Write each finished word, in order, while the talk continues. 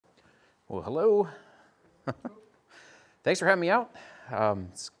Well, hello. Thanks for having me out.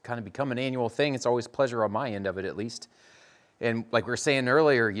 It's kind of become an annual thing. It's always a pleasure on my end of it, at least. And like we were saying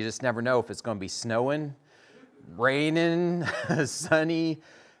earlier, you just never know if it's going to be snowing, raining, sunny.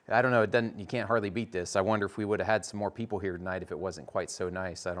 I don't know. You can't hardly beat this. I wonder if we would have had some more people here tonight if it wasn't quite so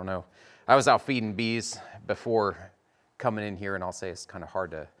nice. I don't know. I was out feeding bees before coming in here, and I'll say it's kind of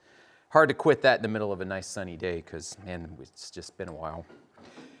hard to quit that in the middle of a nice sunny day because, man, it's just been a while.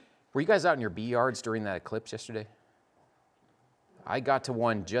 Were you guys out in your bee yards during that eclipse yesterday? I got to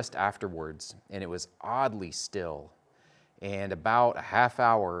one just afterwards, and it was oddly still. And about a half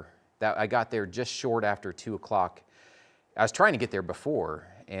hour, that I got there just short after 2 o'clock. I was trying to get there before,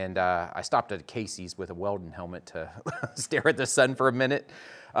 and I stopped at a Casey's with a Weldon helmet to stare at the sun for a minute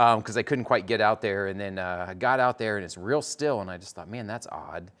because I couldn't quite get out there. And then I got out there, and it's real still, and I just thought, man, that's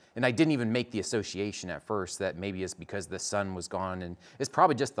odd. And I didn't even make the association at first that maybe it's because the sun was gone, and it's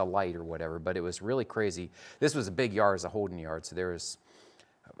probably just the light or whatever, but it was really crazy. This was a big yard, it was a holding yard, so there was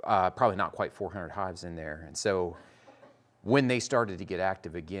probably not quite 400 hives in there. And so when they started to get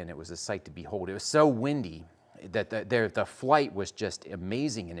active again, it was a sight to behold. It was so windy that the flight was just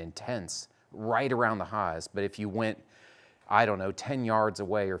amazing and intense right around the hives. But if you went, I don't know, 10 yards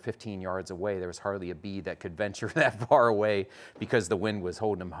away or 15 yards away, there was hardly a bee that could venture that far away because the wind was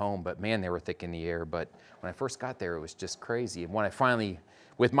holding them home. But man, they were thick in the air. But when I first got there, it was just crazy. And when I finally,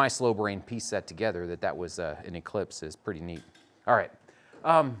 with my slow brain, pieced that together, that was an eclipse, is pretty neat. All right.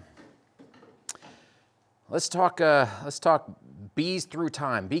 Let's talk bees through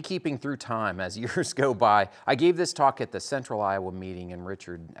time, beekeeping through time as years go by. I gave this talk at the Central Iowa meeting, and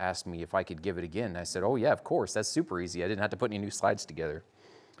Richard asked me if I could give it again. And I said, oh yeah, of course, that's super easy. I didn't have to put any new slides together.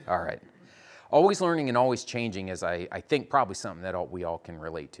 All right. Always learning and always changing is, I think, probably something that we all can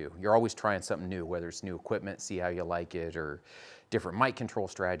relate to. You're always trying something new, whether it's new equipment, see how you like it, or different mite control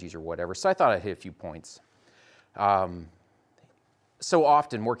strategies or whatever. So I thought I'd hit a few points. So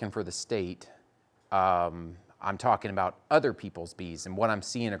often working for the state, I'm talking about other people's bees and what I'm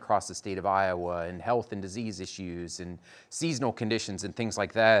seeing across the state of Iowa and health and disease issues and seasonal conditions and things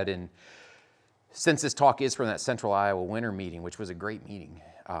like that. And since this talk is from that Central Iowa winter meeting, which was a great meeting,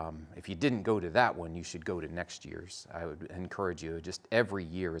 if you didn't go to that one, you should go to next year's. I would encourage you. Just every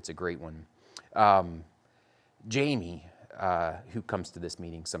year, it's a great one. Jamie, who comes to this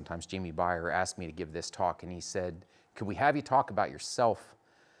meeting sometimes, Jamie Byer, asked me to give this talk, and he said, could we have you talk about yourself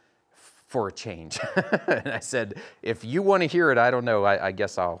for a change? And I said, if you want to hear it, I don't know, I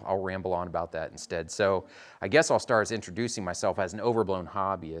guess I'll ramble on about that instead. So I guess I'll start as introducing myself as an overblown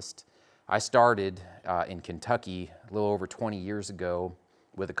hobbyist. I started in Kentucky a little over 20 years ago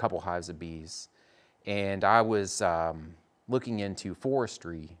with a couple hives of bees. And I was looking into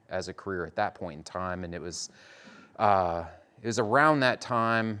forestry as a career at that point in time. And it was around that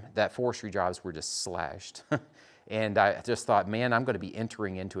time that forestry jobs were just slashed. And I just thought, man, I'm going to be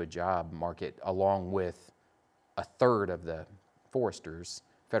entering into a job market along with a third of the foresters,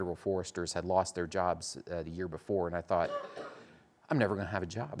 federal foresters, had lost their jobs the year before. And I thought, I'm never going to have a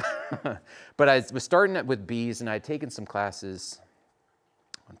job. But I was starting with bees, and I had taken some classes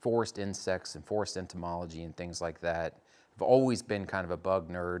on forest insects and forest entomology and things like that. I've always been kind of a bug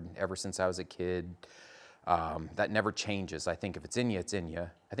nerd ever since I was a kid. That never changes. I think if it's in you, it's in you.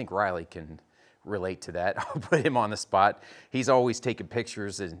 I think Riley can relate to that. I'll put him on the spot. He's always taking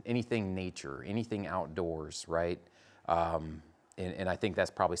pictures of anything nature, anything outdoors, right? And I think that's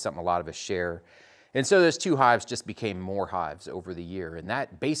probably something a lot of us share. And so those two hives just became more hives over the year. And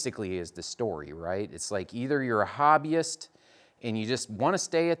that basically is the story, right? It's like either you're a hobbyist and you just want to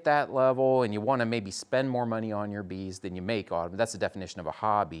stay at that level and you want to maybe spend more money on your bees than you make on them. That's the definition of a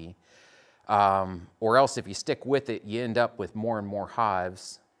hobby. Or else if you stick with it, you end up with more and more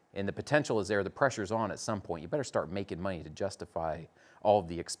hives. And the potential is there, the pressure's on at some point. You better start making money to justify all of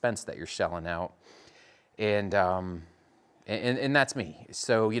the expense that you're shelling out. And that's me.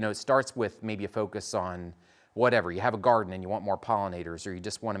 So, you know, it starts with maybe a focus on whatever. You have a garden and you want more pollinators, or you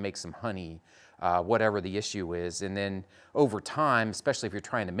just want to make some honey, whatever the issue is. And then over time, especially if you're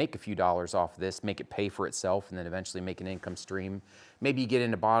trying to make a few dollars off this, make it pay for itself and then eventually make an income stream. Maybe you get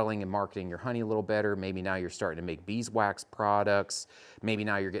into bottling and marketing your honey a little better. Maybe now you're starting to make beeswax products. Maybe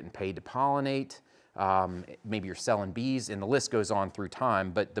now you're getting paid to pollinate. Maybe you're selling bees, and the list goes on through time.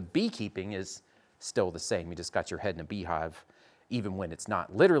 But the beekeeping is still the same. You just got your head in a beehive. Even when it's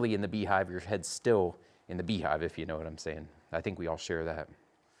not literally in the beehive, your head's still in the beehive, if you know what I'm saying. I think we all share that.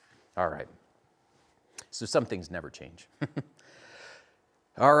 All right. So some things never change.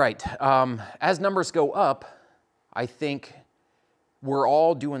 All right. As numbers go up, I think we're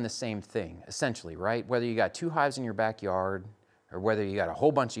all doing the same thing, essentially, right? Whether you got 2 hives in your backyard or whether you got a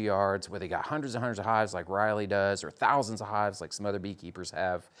whole bunch of yards, whether you got hundreds and hundreds of hives like Riley does, or thousands of hives like some other beekeepers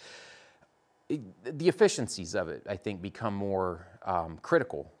have, the efficiencies of it, I think, become more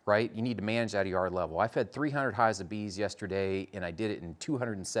critical, right? You need to manage at a yard level. I fed 300 hives of bees yesterday, and I did it in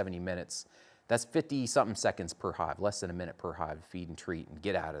 270 minutes. That's 50-something seconds per hive, less than a minute per hive, feed and treat and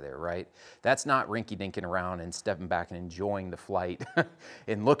get out of there, right? That's not rinky-dinking around and stepping back and enjoying the flight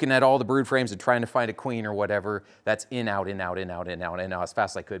and looking at all the brood frames and trying to find a queen or whatever. That's in, out, in, out, in, out, in, out, in, out as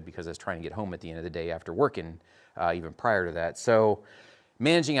fast as I could because I was trying to get home at the end of the day after working even prior to that. So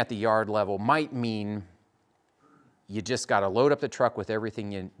managing at the yard level might mean you just got to load up the truck with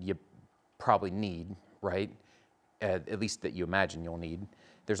everything you probably need, right? At least that you imagine you'll need.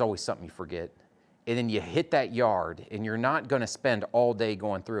 There's always something you forget. And then you hit that yard, and you're not going to spend all day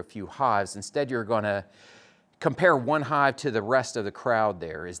going through a few hives. Instead, you're going to compare one hive to the rest of the crowd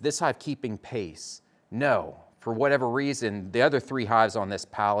there. Is this hive keeping pace? No. For whatever reason, the other 3 hives on this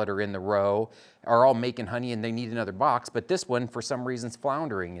pallet or in the row are all making honey and they need another box, but this one, for some reason, is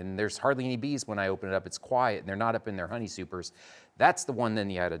floundering and there's hardly any bees when I open it up. It's quiet and they're not up in their honey supers. That's the one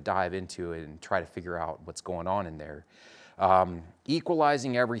then you had to dive into it and try to figure out what's going on in there.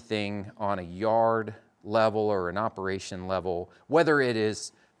 Equalizing everything on a yard level or an operation level, whether it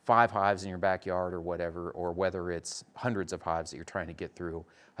is 5 hives in your backyard or whatever, or whether it's hundreds of hives that you're trying to get through,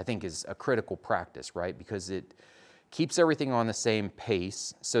 I think is a critical practice, right? Because it keeps everything on the same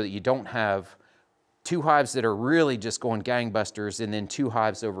pace so that you don't have 2 hives that are really just going gangbusters and then 2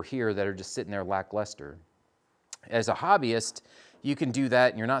 hives over here that are just sitting there lackluster. As a hobbyist, you can do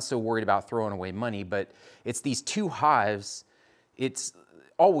that and you're not so worried about throwing away money, but it's these 2 hives, it's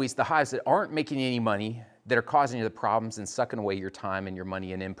always the hives that aren't making any money that are causing you the problems and sucking away your time and your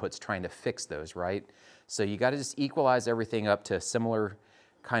money and inputs trying to fix those, right? So you got to just equalize everything up to a similar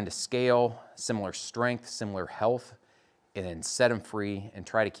kind of scale, similar strength, similar health, and then set them free and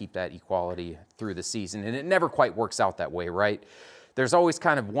try to keep that equality through the season. And it never quite works out that way, right? There's always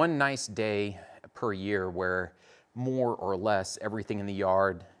kind of one nice day per year where more or less everything in the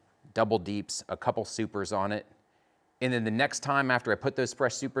yard, double deeps, a couple supers on it. And then the next time after I put those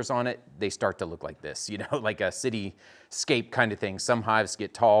fresh supers on it, they start to look like this, you know, like a cityscape kind of thing. Some hives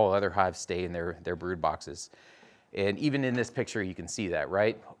get tall, other hives stay in their brood boxes. And even in this picture, you can see that,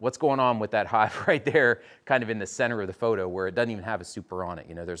 right? What's going on with that hive right there, kind of in the center of the photo where it doesn't even have a super on it?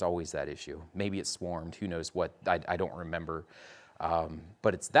 You know, there's always that issue. Maybe it's swarmed, who knows what, I don't remember.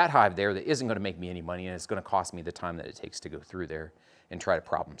 But it's that hive there that isn't going to make me any money, and it's going to cost me the time that it takes to go through there and try to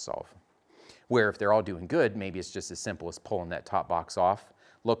problem solve. Where if they're all doing good, maybe it's just as simple as pulling that top box off,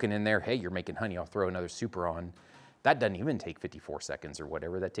 looking in there, hey, you're making honey, I'll throw another super on. That doesn't even take 54 seconds or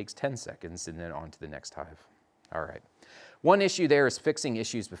whatever, that takes 10 seconds and then on to the next hive. All right. One issue there is fixing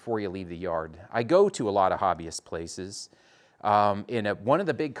issues before you leave the yard. I go to a lot of hobbyist places, and one of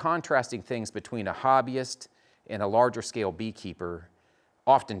the big contrasting things between a hobbyist and a larger scale beekeeper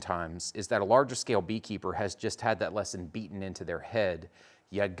oftentimes is that a larger scale beekeeper has just had that lesson beaten into their head.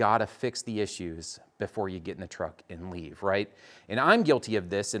 You gotta fix the issues before you get in the truck and leave, right? And I'm guilty of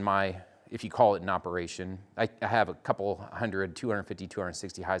this in my, if you call it an operation. I have a couple hundred, 250,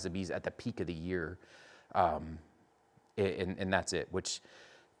 260 hives of bees at the peak of the year. And that's it, which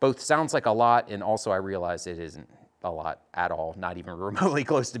both sounds like a lot, and also I realize it isn't a lot at all, not even remotely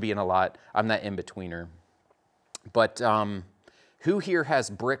close to being a lot. I'm that in-betweener. But who here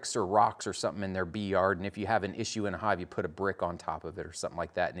has bricks or rocks or something in their bee yard, and if you have an issue in a hive, you put a brick on top of it or something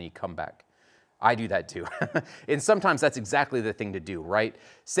like that, and then you come back? I do that too. And sometimes that's exactly the thing to do, right?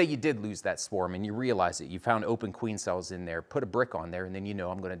 Say you did lose that swarm and you realize it, you found open queen cells in there, put a brick on there, and then you know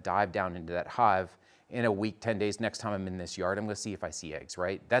I'm gonna dive down into that hive in a week, 10 days, next time I'm in this yard, I'm gonna see if I see eggs,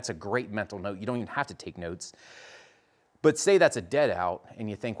 right? That's a great mental note. You don't even have to take notes. But say that's a dead out and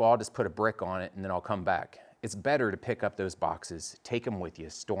you think, well, I'll just put a brick on it and then I'll come back. It's better to pick up those boxes, take them with you,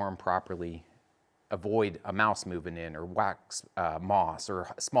 store them properly, avoid a mouse moving in or wax moss or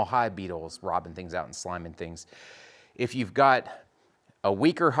small hive beetles robbing things out and sliming things. If you've got a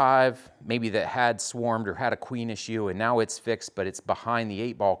weaker hive, maybe that had swarmed or had a queen issue and now it's fixed, but it's behind the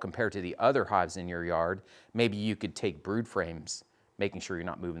 8 ball compared to the other hives in your yard, maybe you could take brood frames, making sure you're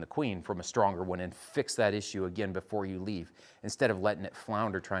not moving the queen, from a stronger one and fix that issue again before you leave, instead of letting it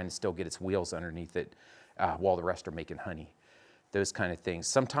flounder trying to still get its wheels underneath it while the rest are making honey. Those kind of things.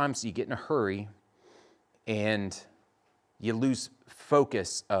 Sometimes you get in a hurry and you lose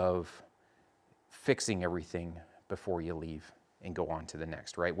focus of fixing everything before you leave and go on to the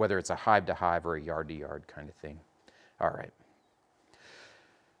next, right? Whether it's a hive to hive or a yard to yard kind of thing. All right.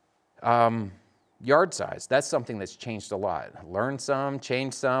 Yard size, that's something that's changed a lot. Learn some,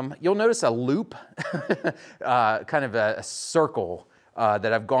 change some. You'll notice a loop, kind of a circle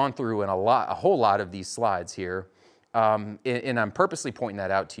that I've gone through in a whole lot of these slides here. And I'm purposely pointing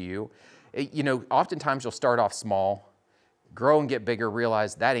that out to you. You know, oftentimes you'll start off small, grow and get bigger,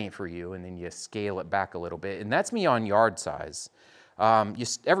 realize that ain't for you, and then you scale it back a little bit. And that's me on yard size.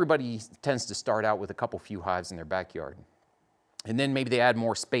 Everybody tends to start out with a couple few hives in their backyard. And then maybe they add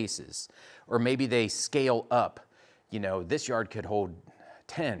more spaces, or maybe they scale up. You know, this yard could hold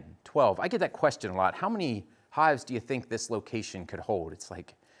 10, 12. I get that question a lot. How many hives do you think this location could hold? It's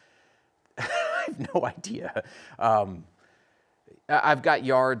like, I have no idea. I've got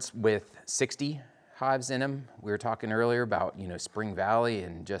yards with 60 hives in them. We were talking earlier about, you know, Spring Valley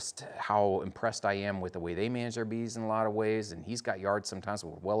and just how impressed I am with the way they manage their bees in a lot of ways. And he's got yards sometimes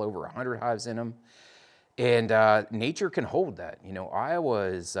with well over 100 hives in them. And nature can hold that. You know, Iowa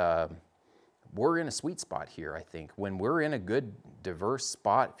is, we're in a sweet spot here, I think. When we're in a good, diverse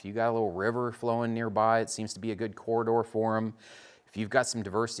spot, if you got a little river flowing nearby, it seems to be a good corridor for them. If you've got some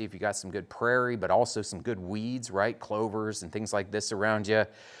diversity, if you've got some good prairie, but also some good weeds, right? Clovers and things like this around you,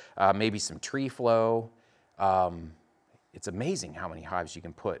 maybe some tree flow. It's amazing how many hives you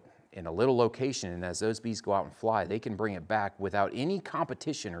can put in a little location, and as those bees go out and fly, they can bring it back without any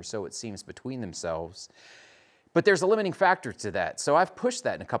competition, or so it seems, between themselves. But there's a limiting factor to that. So I've pushed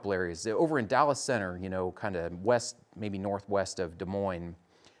that in a couple areas. Over in Dallas Center, you know, kind of west, maybe northwest of Des Moines,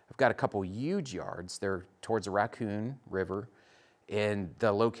 I've got a couple huge yards. They're towards the Raccoon River, and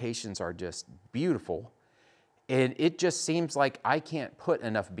the locations are just beautiful. And it just seems like I can't put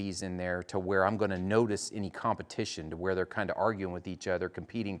enough bees in there to where I'm going to notice any competition, to where they're kind of arguing with each other,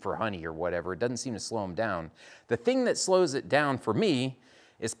 competing for honey or whatever. It doesn't seem to slow them down. The thing that slows it down for me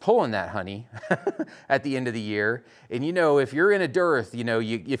is pulling that honey at the end of the year. And you know, if you're in a dearth, you know,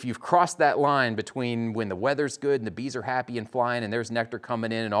 if you've crossed that line between when the weather's good and the bees are happy and flying and there's nectar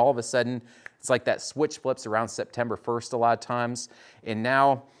coming in, and all of a sudden it's like that switch flips around September 1st a lot of times. And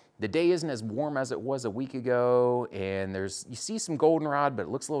now the day isn't as warm as it was a week ago, and you see some goldenrod, but it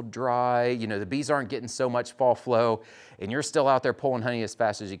looks a little dry. You know, the bees aren't getting so much fall flow, and you're still out there pulling honey as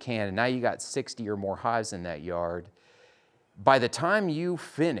fast as you can, and now you got 60 or more hives in that yard. By the time you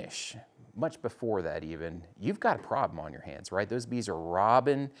finish, much before that even, you've got a problem on your hands, right? Those bees are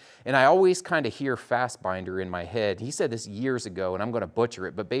robbing, and I always kind of hear Fastbinder in my head. He said this years ago, and I'm going to butcher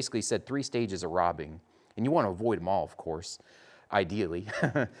it, but basically he said 3 stages of robbing, and you want to avoid them all, of course. Ideally.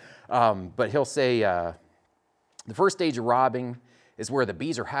 But he'll say the first stage of robbing is where the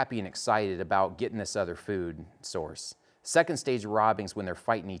bees are happy and excited about getting this other food source. Second stage of robbing is when they're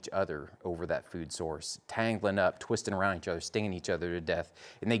fighting each other over that food source, tangling up, twisting around each other, stinging each other to death,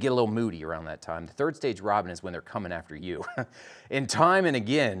 and they get a little moody around that time. The third stage of robbing is when they're coming after you. And time and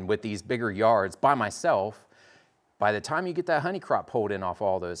again with these bigger yards, by myself, by the time you get that honey crop pulled in off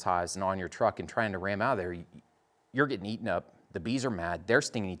all those hives and on your truck and trying to ram out of there, you're getting eaten up. The bees are mad, they're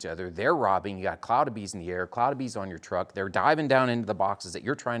stinging each other, they're robbing, you got a cloud of bees in the air, a cloud of bees on your truck, they're diving down into the boxes that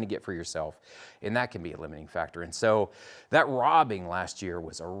you're trying to get for yourself, and that can be a limiting factor. And so that robbing last year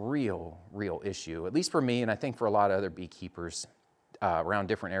was a real issue, at least for me, and I think for a lot of other beekeepers around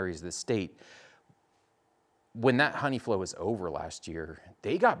different areas of the state. When that honey flow was over last year,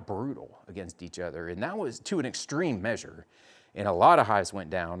 they got brutal against each other, and that was to an extreme measure, and a lot of hives went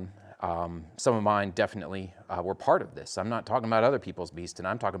down. Some of mine definitely were part of this. I'm not talking about other people's bees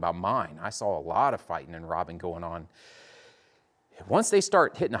tonight, I'm talking about mine. I saw a lot of fighting and robbing going on. Once they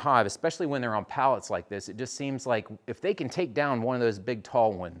start hitting a hive, especially when they're on pallets like this, it just seems like if they can take down one of those big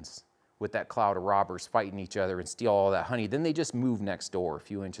tall ones with that cloud of robbers fighting each other and steal all that honey, then they just move next door a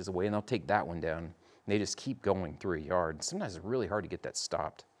few inches away and they'll take that one down. And they just keep going through a yard. Sometimes it's really hard to get that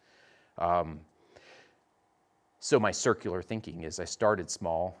stopped. So my circular thinking is I started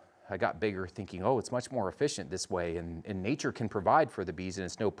small. I got bigger thinking, oh, it's much more efficient this way, and nature can provide for the bees and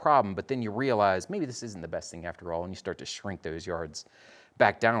it's no problem. But then you realize maybe this isn't the best thing after all, and you start to shrink those yards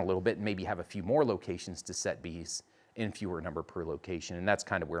back down a little bit and maybe have a few more locations to set bees in fewer number per location. And that's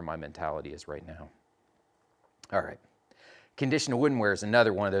kind of where my mentality is right now. All right. Condition of woodenware is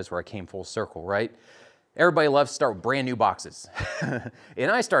another one of those where I came full circle, right? Everybody loves to start with brand new boxes.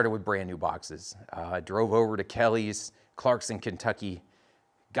 And I started with brand new boxes. I drove over to Kelly's, Clarkson, Kentucky,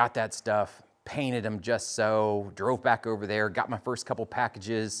 got that stuff, painted them just so, drove back over there, got my first couple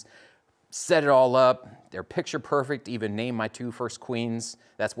packages, set it all up. They're picture perfect, even named my 2 first queens.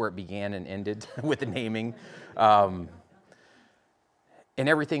 That's where it began and ended with the naming. And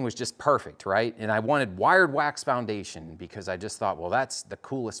everything was just perfect, right? And I wanted wired wax foundation because I just thought, well, that's the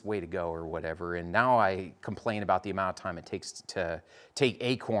coolest way to go or whatever. And now I complain about the amount of time it takes to take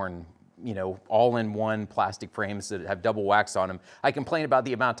acorn you know, all-in-one plastic frames that have double wax on them. I complain about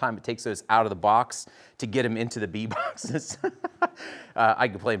the amount of time it takes those out of the box to get them into the bee boxes. I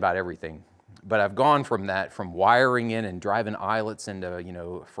complain about everything. But I've gone from that, from wiring in and driving eyelets into, you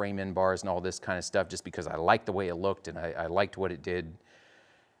know, frame-in bars and all this kind of stuff just because I liked the way it looked and I liked what it did,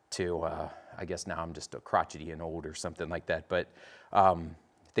 to, I guess now I'm just a crotchety and old or something like that. But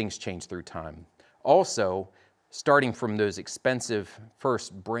things change through time. Also, starting from those expensive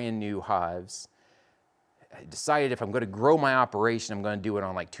first brand new hives, I decided if I'm going to grow my operation, I'm going to do it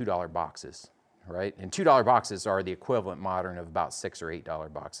on like $2 boxes, right? And $2 boxes are the equivalent modern of about $6 or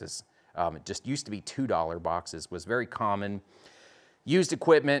 $8 boxes. It just used to be $2 boxes, was very common. Used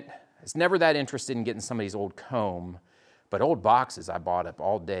equipment, I was never that interested in getting somebody's old comb, but old boxes I bought up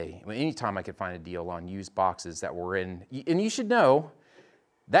all day. I mean, anytime I could find a deal on used boxes that were in, and you should know,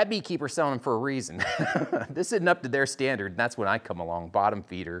 that beekeeper's selling them for a reason. This isn't up to their standard, and that's when I come along, bottom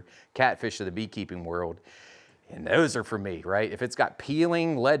feeder, catfish of the beekeeping world. And those are for me, right? If it's got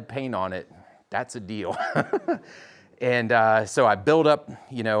peeling lead paint on it, that's a deal. And so I build up,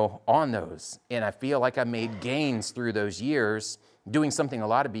 you know, on those. And I feel like I made gains through those years, doing something a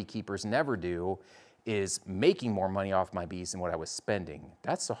lot of beekeepers never do, is making more money off my bees than what I was spending.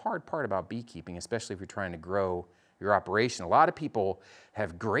 That's the hard part about beekeeping, especially if you're trying to grow your operation. A lot of people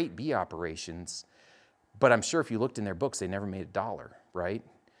have great bee operations, but I'm sure if you looked in their books, they never made $1, right?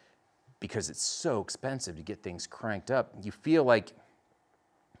 Because it's so expensive to get things cranked up. You feel like,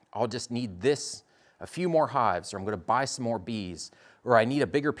 I'll just need this, a few more hives, or I'm going to buy some more bees, or I need a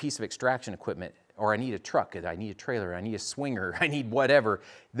bigger piece of extraction equipment, or I need a truck, I need a trailer, I need a swinger, I need whatever.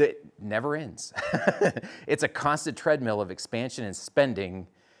 That never ends. It's a constant treadmill of expansion and spending.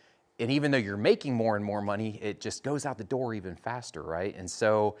 And even though you're making more and more money, it just goes out the door even faster, right? And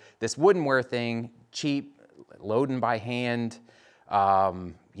so this Woodenware thing, cheap, loading by hand,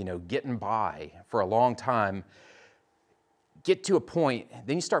 you know, getting by for a long time, get to a point,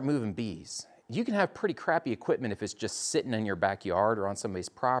 then you start moving bees. You can have pretty crappy equipment if it's just sitting in your backyard or on somebody's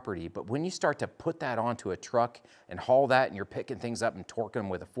property, but when you start to put that onto a truck and haul that, and you're picking things up and torquing them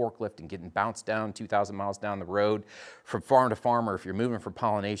with a forklift and getting bounced down 2,000 miles down the road from farm to farm, or if you're moving for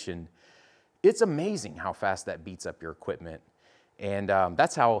pollination, it's amazing how fast that beats up your equipment. And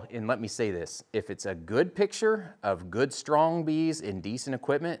that's how, and let me say this, if it's a good picture of good strong bees in decent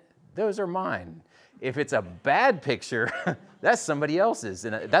equipment, those are mine. If it's a bad picture, that's somebody else's.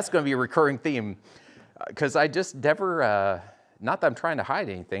 And that's going to be a recurring theme, because I just never, not that I'm trying to hide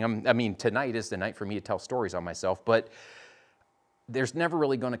anything. I mean, tonight is the night for me to tell stories on myself, but there's never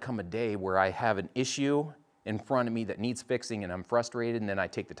really going to come a day where I have an issue in front of me that needs fixing and I'm frustrated, and then I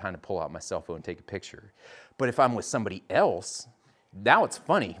take the time to pull out my cell phone and take a picture. But if I'm with somebody else, now it's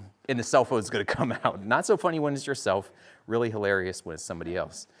funny, and the cell phone's going to come out. Not so funny when it's yourself, really hilarious when it's somebody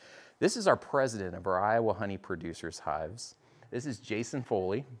else. This is our president of our Iowa Honey Producers Hives. This is Jason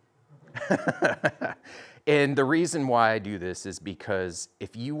Foley. And the reason why I do this is because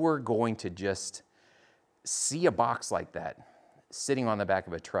if you were going to just see a box like that sitting on the back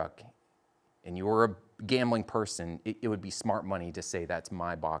of a truck, and you were a gambling person, it would be smart money to say that's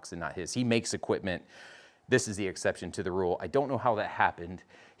my box and not his. He makes equipment. This is the exception to the rule. I don't know how that happened.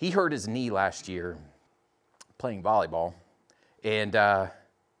 He hurt his knee last year playing volleyball, and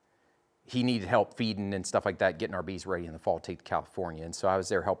he needed help feeding and stuff like that, getting our bees ready in the fall to take to California. And so I was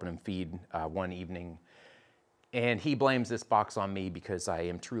there helping him feed one evening. And he blames this box on me because I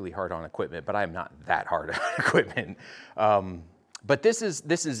am truly hard on equipment, but I am not that hard on equipment. But this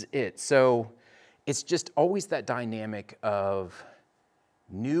is it. So it's just always that dynamic of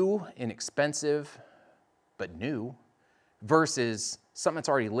new and expensive, but new, versus something that's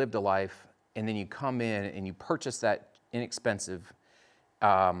already lived a life, and then you come in and you purchase that inexpensive,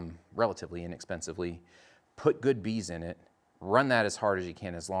 relatively inexpensively, put good bees in it, run that as hard as you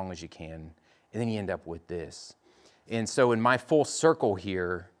can, as long as you can, and then you end up with this. And so in my full circle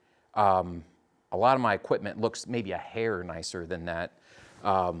here, a lot of my equipment looks maybe a hair nicer than that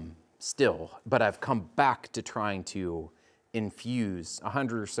still, but I've come back to trying to infuse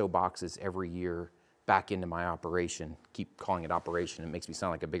 100 or so boxes every year back into my operation. Keep calling it operation. It makes me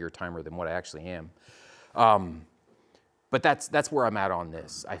sound like a bigger timer than what I actually am. But that's where I'm at on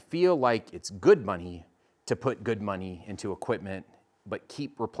this. I feel like it's good money to put good money into equipment, but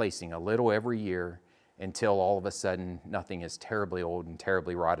keep replacing a little every year until all of a sudden nothing is terribly old and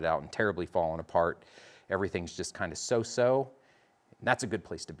terribly rotted out and terribly fallen apart. Everything's just kind of so-so. And that's a good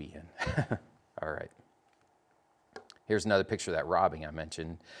place to be in. All right. Here's another picture of that robbing I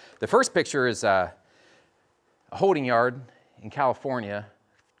mentioned. The first picture is a holding yard in California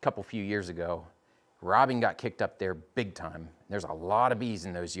a few years ago. Robbing got kicked up there big time. There's a lot of bees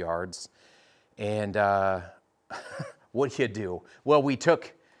in those yards. And what do you do? Well, we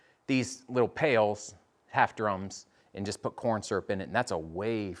took these little pails, half drums, and just put corn syrup in it. And that's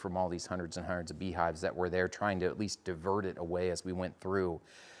away from all these hundreds and hundreds of beehives that were there, trying to at least divert it away as we went through.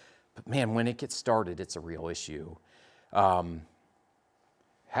 But man, when it gets started, it's a real issue. Having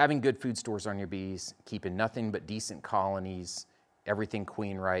good food stores on your bees, keeping nothing but decent colonies, everything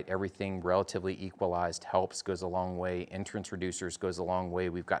queen right, everything relatively equalized helps, goes a long way. Entrance reducers goes a long way.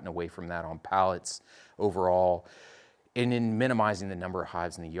 We've gotten away from that on pallets overall. And in minimizing the number of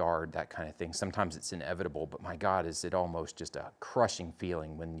hives in the yard, that kind of thing. Sometimes it's inevitable, but my God, is it almost just a crushing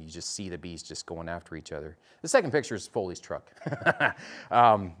feeling when you just see the bees just going after each other. The second picture is Foley's truck.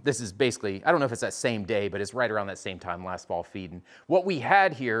 This is basically, I don't know if it's that same day, but it's right around that same time last fall feeding. What we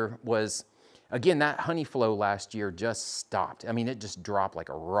had here was, again, that honey flow last year just stopped. I mean, it just dropped like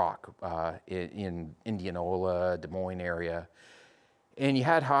a rock in Indianola, Des Moines area. And you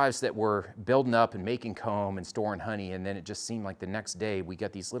had hives that were building up and making comb and storing honey, and then it just seemed like the next day we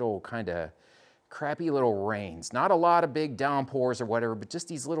got these little kind of crappy little rains. Not a lot of big downpours or whatever, but just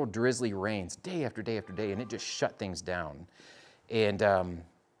these little drizzly rains day after day after day, and it just shut things down. And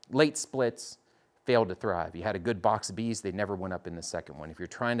late splits failed to thrive. You had a good box of bees, they never went up in the second one. If you're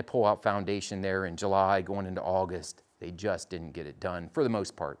trying to pull out foundation there in July going into August, they just didn't get it done for the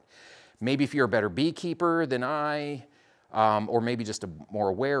most part. Maybe if you're a better beekeeper than I, or maybe just more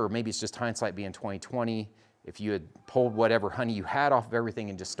aware, or maybe it's just hindsight being 2020. If you had pulled whatever honey you had off of everything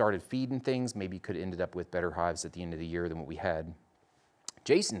and just started feeding things, maybe you could have ended up with better hives at the end of the year than what we had.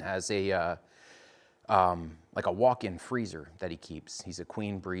 Jason has a like a walk-in freezer that he keeps. He's a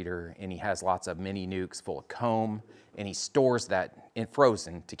queen breeder, and he has lots of mini nukes full of comb, and he stores that in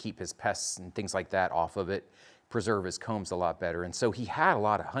frozen to keep his pests and things like that off of it, preserve his combs a lot better. And so he had a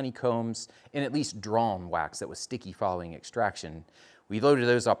lot of honeycombs and at least drawn wax that was sticky following extraction. We loaded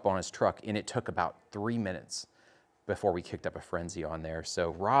those up on his truck, and it took about 3 minutes before we kicked up a frenzy on there.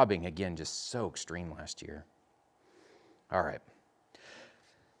 So robbing, again, just so extreme last year. All right.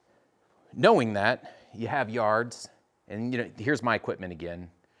 Knowing that, you have yards, and here's my equipment again.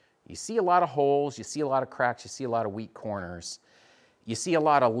 You see a lot of holes, you see a lot of cracks, you see a lot of weak corners. You see a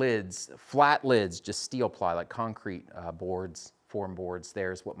lot of lids, flat lids, just steel ply, like concrete boards, form boards.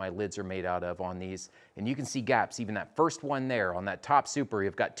 There's what my lids are made out of on these. And you can see gaps, even that first one there on that top super,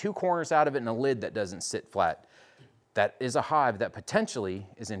 you've got 2 corners out of it and a lid that doesn't sit flat. That is a hive that potentially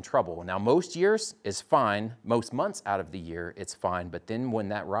is in trouble. Now, most years is fine. Most months out of the year, it's fine. But then when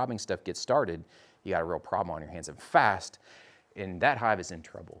that robbing stuff gets started, you got a real problem on your hands, and fast, and that hive is in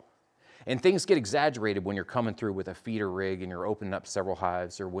trouble. And things get exaggerated when you're coming through with a feeder rig and you're opening up several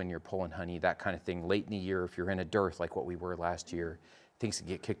hives, or when you're pulling honey, that kind of thing. Late in the year, if you're in a dearth like what we were last year, things can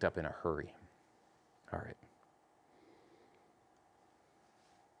get kicked up in a hurry. All right.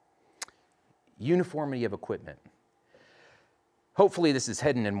 Uniformity of equipment. Hopefully this is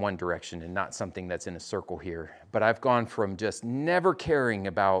heading in one direction and not something that's in a circle here. But I've gone from just never caring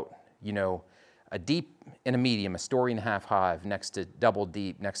about, a deep and a medium, a 1.5-story hive next to double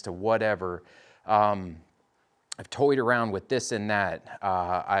deep, next to whatever. I've toyed around with this and that.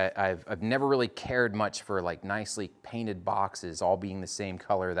 I've never really cared much for like nicely painted boxes, all being the same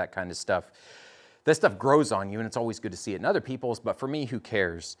color, that kind of stuff. That stuff grows on you, and it's always good to see it in other people's, but for me, who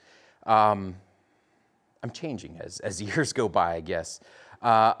cares? I'm changing as the years go by, I guess.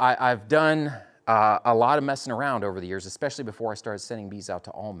 I've done a lot of messing around over the years, especially before I started sending bees out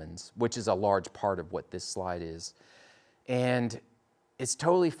to almonds, which is a large part of what this slide is. And it's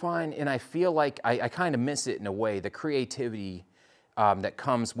totally fine, and I feel like I kind of miss it in a way, the creativity that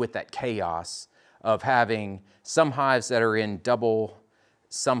comes with that chaos of having some hives that are in double,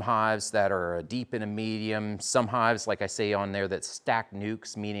 some hives that are a deep and a medium, some hives, like I say on there, that stack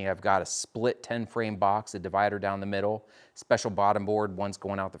nukes, meaning I've got a split 10-frame box, a divider down the middle, special bottom board, one's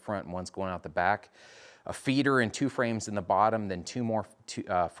going out the front and one's going out the back, a feeder and 2 frames in the bottom, then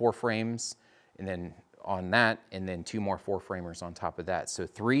 4 frames, and then on that, and then 2 more 4-framers on top of that. So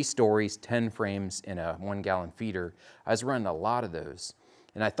 3 stories, 10 frames in a 1-gallon feeder. I was running a lot of those,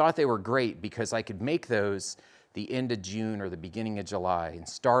 and I thought they were great because I could make those the end of June or the beginning of July and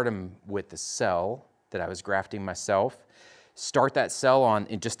start them with the cell that I was grafting myself. Start that cell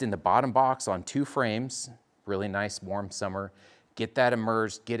just in the bottom box on 2 frames, really nice warm summer. Get that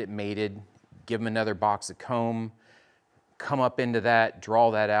immersed, get it mated, give them another box of comb, come up into that,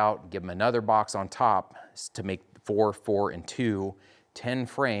 draw that out, give them another box on top to make 4, 4, and 2, 10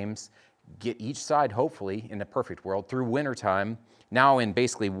 frames. Get each side, hopefully, in the perfect world, through wintertime, now in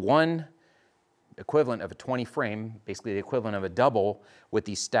basically one equivalent of a 20 frame, basically the equivalent of a double with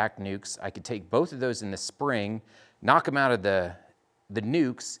these stacked nukes. I could take both of those in the spring, knock them out of the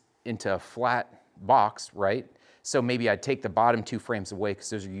nukes into a flat box, right? So maybe I'd take the bottom 2 frames away because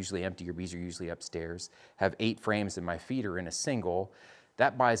those are usually empty. Your bees are usually upstairs. Have 8 frames in my feeder in a single.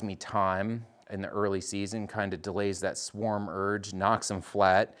 That buys me time in the early season, kind of delays that swarm urge, knocks them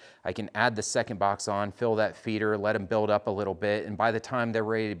flat. I can add the second box on, fill that feeder, let them build up a little bit, and by the time they're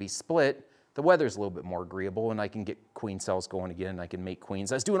ready to be split, the weather's a little bit more agreeable and I can get queen cells going again, and I can make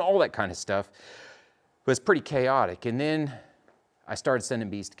queens. I was doing all that kind of stuff, but it's pretty chaotic. And then I started sending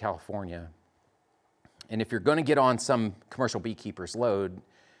bees to California. And if you're gonna get on some commercial beekeeper's load,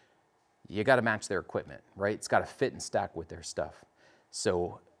 you gotta match their equipment, right? It's gotta fit and stack with their stuff.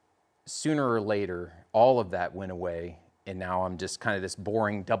 So sooner or later, all of that went away, and now I'm just kind of this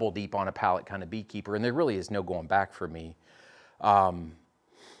boring, double deep on a pallet kind of beekeeper, and there really is no going back for me.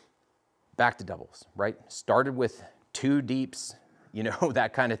 Back to doubles, right? Started with 2 deeps, you know,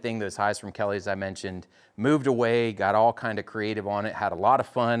 that kind of thing, those highs from Kelly's I mentioned, moved away, got all kind of creative on it, had a lot of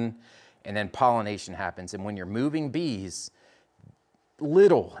fun, and then pollination happens. And when you're moving bees,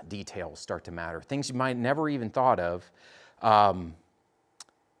 little details start to matter, things you might never even thought of.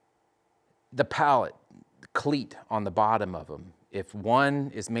 The pallet, the cleat on the bottom of them. If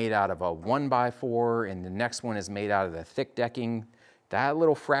one is made out of a 1x4 and the next one is made out of the thick decking, that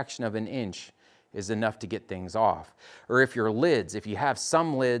little fraction of an inch is enough to get things off. Or if your lids, if you have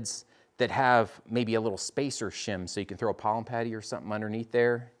some lids that have maybe a little spacer shim so you can throw a pollen patty or something underneath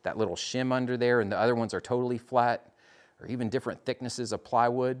there, that little shim under there, and the other ones are totally flat, or even different thicknesses of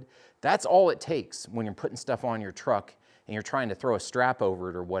plywood, that's all it takes when you're putting stuff on your truck and you're trying to throw a strap over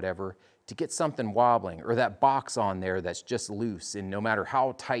it or whatever to get something wobbling, or that box on there that's just loose, and no matter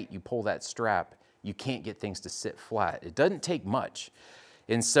how tight you pull that strap, you can't get things to sit flat. It doesn't take much.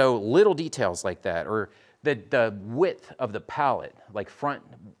 And so little details like that, or the width of the pallet, like front,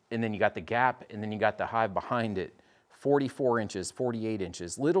 and then you got the gap, and then you got the hive behind it, 44 inches, 48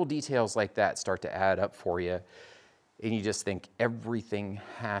 inches. Little details like that start to add up for you, and you just think everything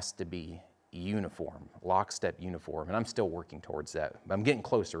has to be uniform, lockstep uniform, and I'm still working towards that. I'm getting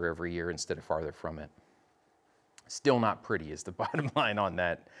closer every year instead of farther from it. Still not pretty is the bottom line on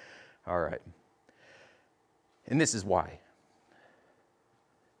that. All right. And this is why.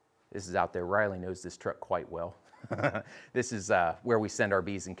 This is out there. Riley knows this truck quite well. This is where we send our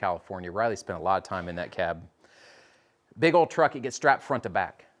bees in California. Riley spent a lot of time in that cab. Big old truck, it gets strapped front to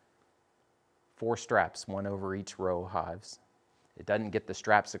back. 4 straps, 1 over each row of hives. It doesn't get the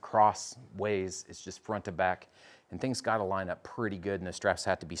straps across ways, it's just front to back. And things got to line up pretty good, and the straps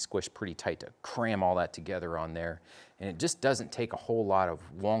have to be squished pretty tight to cram all that together on there. And it just doesn't take a whole lot of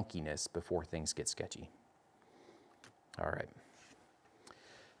wonkiness before things get sketchy. All right.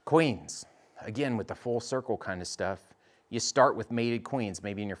 Queens, again with the full circle kind of stuff. You start with mated queens,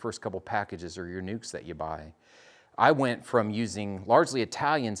 maybe in your first couple packages or your nukes that you buy. I went from using largely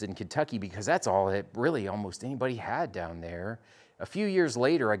Italians in Kentucky because that's all that really almost anybody had down there. A few years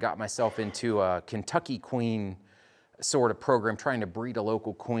later, I got myself into a Kentucky queen sort of program, trying to breed a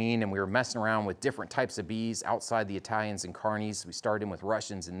local queen, and we were messing around with different types of bees outside the Italians and Carnies. We started in with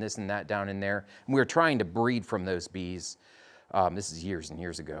Russians and this and that down in there, and we were trying to breed from those bees. This is years and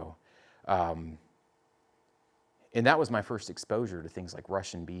years ago. And that was my first exposure to things like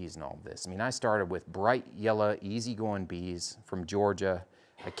Russian bees and all of this. I mean, I started with bright yellow, easygoing bees from Georgia.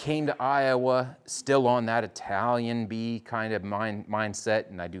 I came to Iowa, still on that Italian bee kind of mindset,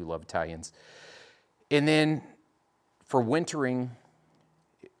 and I do love Italians. And then for wintering,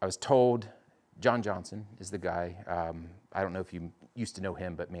 I was told, John Johnson is the guy. I don't know if you used to know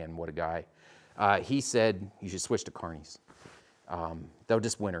him, but man, what a guy. He said you should switch to Carnies. They'll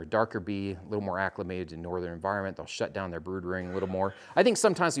just winter. Darker bee, a little more acclimated to northern environment. They'll shut down their brood ring a little more. I think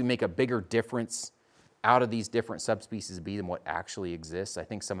sometimes we make a bigger difference out of these different subspecies of bee than what actually exists. I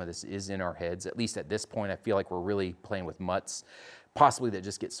think some of this is in our heads. At least at this point, I feel like we're really playing with mutts, possibly that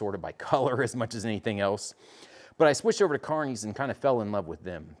just get sorted by color as much as anything else. But I switched over to Carnies and kind of fell in love with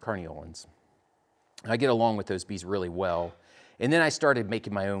them, Carniolans. I get along with those bees really well. And then I started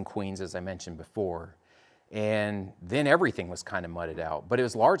making my own queens, as I mentioned before. And then everything was kind of mudded out. But it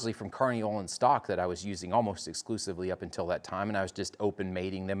was largely from Carniolan stock that I was using almost exclusively up until that time, and I was just open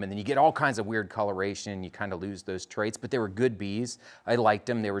mating them. And then you get all kinds of weird coloration, you kind of lose those traits, but they were good bees. I liked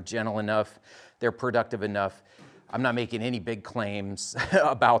them, they were gentle enough, they're productive enough. I'm not making any big claims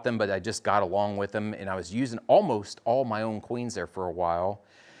about them, but I just got along with them, and I was using almost all my own queens there for a while.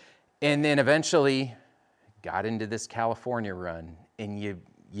 And then eventually got into this California run, and you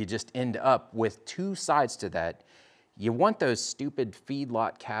just end up with two sides to that. You want those stupid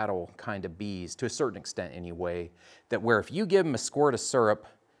feedlot cattle kind of bees, to a certain extent anyway, that where if you give them a squirt of syrup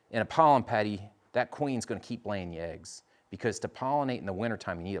in a pollen patty, that queen's gonna keep laying you eggs. Because to pollinate in the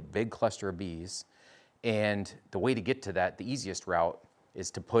wintertime, you need a big cluster of bees. And the way to get to that, the easiest route,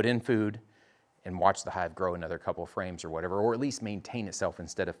 is to put in food and watch the hive grow another couple of frames or whatever, or at least maintain itself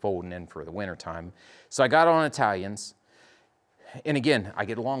instead of folding in for the wintertime. So I got on Italians. And again, I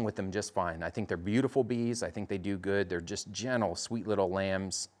get along with them just fine. I think they're beautiful bees. I think they do good. They're just gentle, sweet little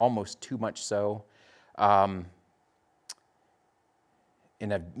lambs, almost too much so. And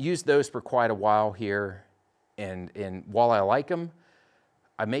I've used those for quite a while here. And while I like them,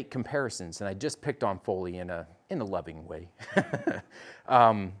 I make comparisons. And I just picked on Foley in a loving way.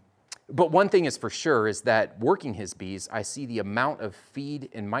 But one thing is for sure is that working his bees, I see the amount of feed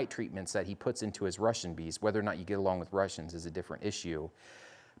and mite treatments that he puts into his Russian bees. Whether or not you get along with Russians is a different issue.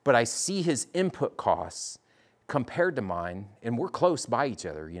 But I see his input costs compared to mine, and we're close by each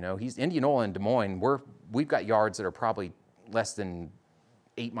other. You know, he's Indianola and Des Moines. We've got yards that are probably less than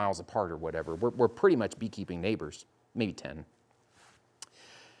 8 miles apart or whatever. We're pretty much beekeeping neighbors, maybe 10.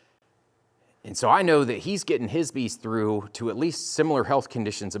 And so I know that he's getting his bees through to at least similar health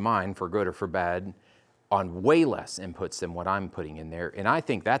conditions of mine, for good or for bad, on way less inputs than what I'm putting in there. And I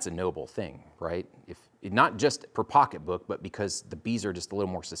think that's a noble thing, right? If not just per pocketbook, but because the bees are just a little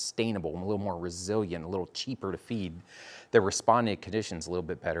more sustainable and a little more resilient, a little cheaper to feed. They're responding to conditions a little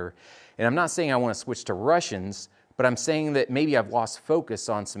bit better. And I'm not saying I want to switch to Russians, but I'm saying that maybe I've lost focus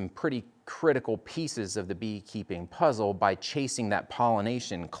on some pretty critical pieces of the beekeeping puzzle by chasing that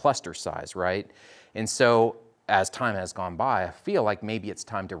pollination cluster size, right? And so as time has gone by, I feel like maybe it's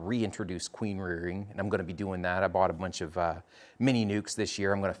time to reintroduce queen rearing, and I'm going to be doing that. I bought a bunch of mini nukes this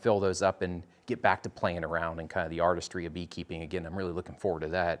year. I'm going to fill those up and get back to playing around and kind of the artistry of beekeeping again. I'm really looking forward to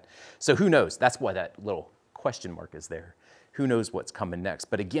that. So who knows? That's why that little question mark is there. Who knows what's coming next?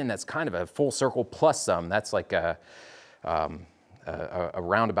 But again, that's kind of a full circle plus some. That's like a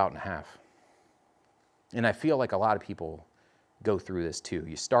roundabout and a half. And I feel like a lot of people go through this too.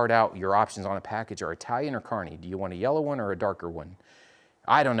 You start out, your options on a package are Italian or Carney. Do you want a yellow one or a darker one?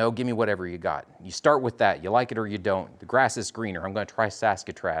 I don't know, give me whatever you got. You start with that, you like it or you don't. The grass is greener, I'm gonna try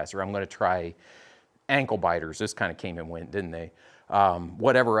Saskatraz, or I'm gonna try ankle biters. This kind of came and went, didn't they?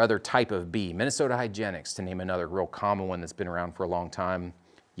 Whatever other type of bee. Minnesota Hygienics, to name another real common one that's been around for a long time.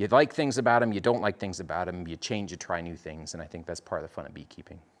 You like things about them, you don't like things about them, you change, you try new things, and I think that's part of the fun of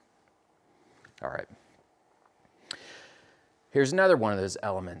beekeeping. All right. Here's another one of those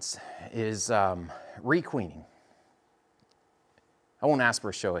elements, is requeening. I won't ask for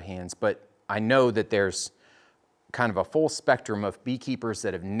a show of hands, but I know that there's kind of a full spectrum of beekeepers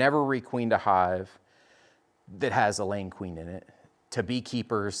that have never requeened a hive that has a laying queen in it, to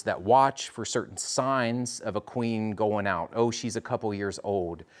beekeepers that watch for certain signs of a queen going out. Oh, she's a couple years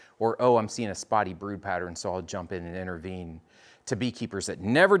old, or oh, I'm seeing a spotty brood pattern, so I'll jump in and intervene. To beekeepers that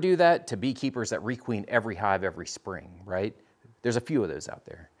never do that, to beekeepers that requeen every hive every spring, right? There's a few of those out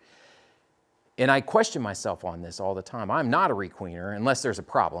there. And I question myself on this all the time. I'm not a requeener unless there's a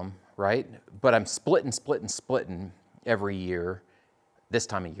problem, right? But I'm splitting every year. This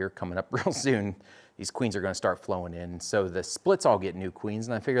time of year coming up real soon, these queens are going to start flowing in. So the splits all get new queens,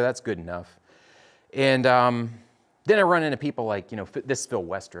 and I figure that's good enough. And then I run into people like, you know, this Phil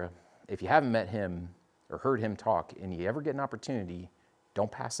Westra. If you haven't met him or heard him talk and you ever get an opportunity,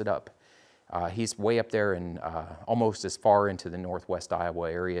 don't pass it up. He's way up there and almost as far into the northwest Iowa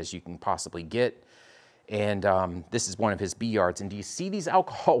area as you can possibly get. And this is one of his bee yards. And do you see these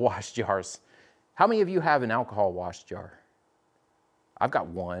alcohol wash jars? How many of you have an alcohol wash jar? I've got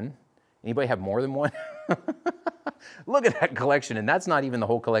one. Anybody have more than one? Look at that collection, and that's not even the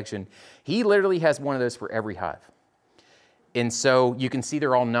whole collection. He literally has one of those for every hive. And so you can see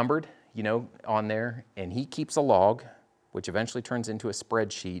they're all numbered, you know, on there, and he keeps a log, which eventually turns into a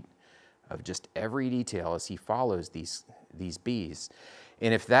spreadsheet of just every detail as he follows these bees.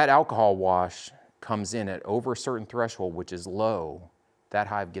 And if that alcohol wash comes in at over a certain threshold, which is low, that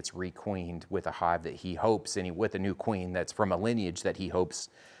hive gets requeened with a hive that he hopes, and with a new queen that's from a lineage that he hopes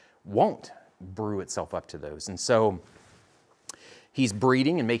won't brew itself up to those. And so he's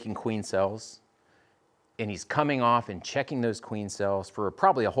breeding and making queen cells, and he's coming off and checking those queen cells for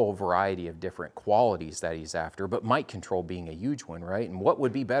probably a whole variety of different qualities that he's after, but mite control being a huge one, right? And what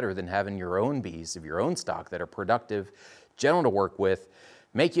would be better than having your own bees of your own stock that are productive, gentle to work with,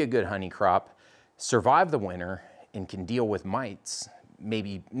 make you a good honey crop, survive the winter, and can deal with mites.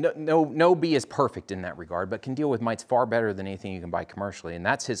 Maybe no bee is perfect in that regard, but can deal with mites far better than anything you can buy commercially. And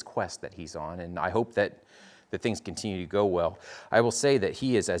that's his quest that he's on. And I hope that that things continue to go well. I will say that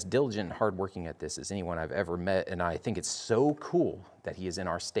he is as diligent and hardworking at this as anyone I've ever met, and I think it's so cool that he is in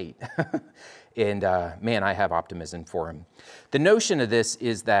our state. And man, I have optimism for him. The notion of this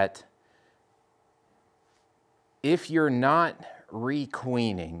is that if you're not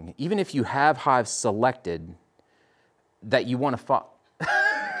requeening, even if you have hives selected that you want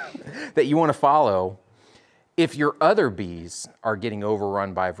to follow, if your other bees are getting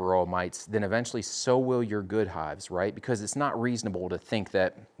overrun by varroa mites, then eventually so will your good hives, right? Because it's not reasonable to think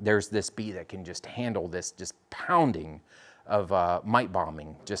that there's this bee that can just handle this just pounding of mite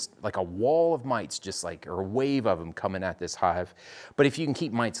bombing, just like a wall of mites, just like, or a wave of them coming at this hive. But if you can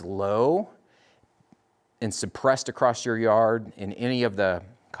keep mites low and suppressed across your yard in any of the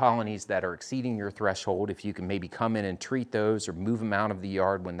colonies that are exceeding your threshold, if you can maybe come in and treat those or move them out of the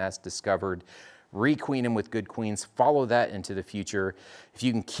yard when that's discovered, requeen them with good queens, follow that into the future. If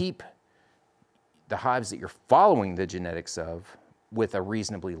you can keep the hives that you're following the genetics of with a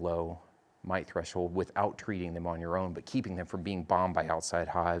reasonably low mite threshold without treating them on your own, but keeping them from being bombed by outside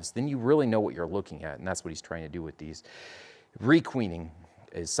hives, then you really know what you're looking at, and that's what he's trying to do with these. Requeening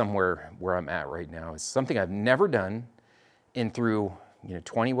is somewhere where I'm at right now. It's something I've never done, and through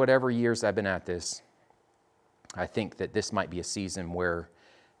 20 whatever years I've been at this, I think that this might be a season where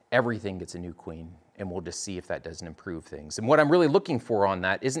everything gets a new queen, and we'll just see if that doesn't improve things. And what I'm really looking for on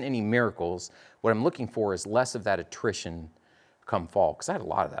that isn't any miracles. What I'm looking for is less of that attrition come fall, because I had a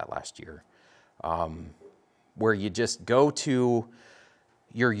lot of that last year, where you just go to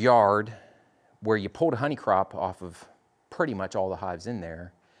your yard where you pulled a honey crop off of pretty much all the hives in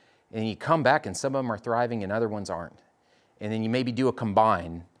there, and you come back and some of them are thriving and other ones aren't. And then you maybe do a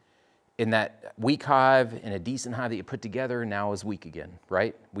combine, in that weak hive and a decent hive that you put together now is weak again,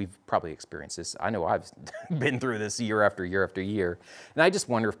 right? We've probably experienced this. I know I've been through this year after year after year. And I just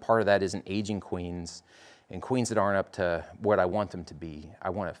wonder if part of that isn't aging queens and queens that aren't up to what I want them to be. I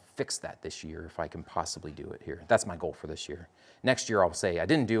want to fix that this year if I can possibly do it here. That's my goal for this year. Next year I'll say, I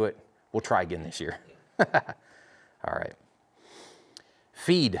didn't do it. We'll try again this year. All right.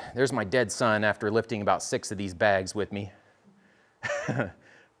 Feed. There's my dead son after lifting about 6 of these bags with me.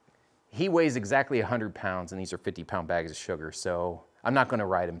 He weighs exactly 100 pounds, and these are 50-pound bags of sugar, so I'm not going to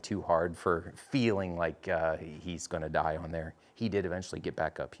ride him too hard for feeling like he's going to die on there. He did eventually get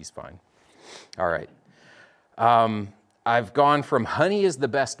back up. He's fine. All right. I've gone from honey is the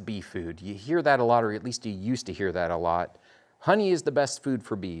best bee food. You hear that a lot, or at least you used to hear that a lot. Honey is the best food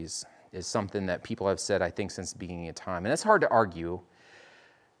for bees is something that people have said, I think, since the beginning of time. And it's hard to argue,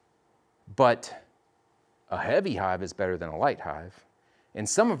 but a heavy hive is better than a light hive. And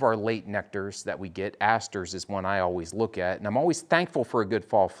some of our late nectars that we get, asters is one I always look at, and I'm always thankful for a good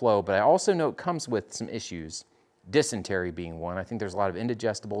fall flow, but I also know it comes with some issues, dysentery being one. I think there's a lot of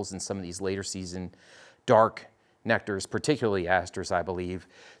indigestibles in some of these later season dark nectars, particularly asters, I believe,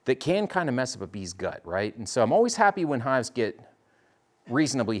 that can kind of mess up a bee's gut, right? And so I'm always happy when hives get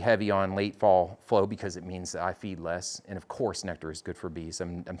reasonably heavy on late fall flow because it means that I feed less, and of course nectar is good for bees.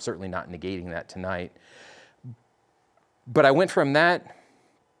 I'm certainly not negating that tonight. But I went from that,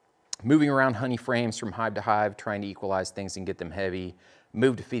 moving around honey frames from hive to hive, trying to equalize things and get them heavy,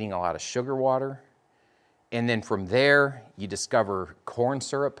 moved to feeding a lot of sugar water. And then from there, you discover corn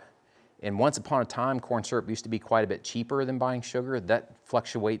syrup. And once upon a time, corn syrup used to be quite a bit cheaper than buying sugar. That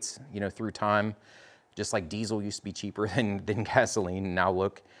fluctuates, through time, just like diesel used to be cheaper than gasoline. Now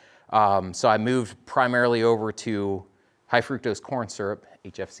look. So I moved primarily over to high fructose corn syrup,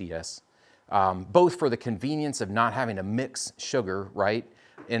 HFCS, both for the convenience of not having to mix sugar, right?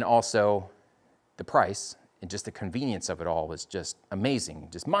 And also the price and just the convenience of it all was just amazing,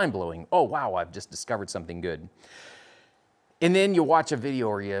 just mind-blowing. Oh, wow, I've just discovered something good. And then you watch a video,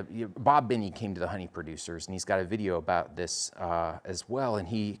 or Bob Binney came to the honey producers, and he's got a video about this as well, and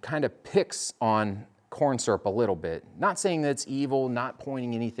he kind of picks on corn syrup a little bit. Not saying that it's evil, not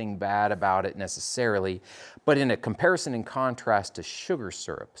pointing anything bad about it necessarily, but in a comparison and contrast to sugar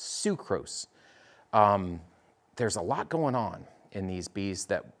syrup, sucrose, there's a lot going on in these bees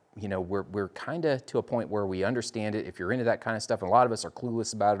that, we're kind of to a point where we understand it if you're into that kind of stuff, and a lot of us are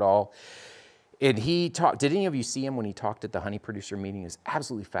clueless about it all. And he talked, did any of you see him when he talked at the honey producer meeting? It's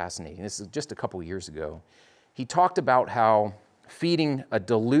absolutely fascinating. This is just a couple years ago. He talked about how feeding a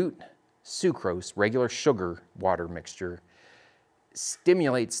dilute sucrose, regular sugar water mixture,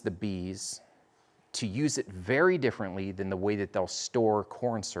 stimulates the bees to use it very differently than the way that they'll store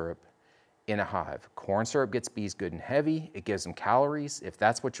corn syrup in a hive. Corn syrup gets bees good and heavy. It gives them calories. If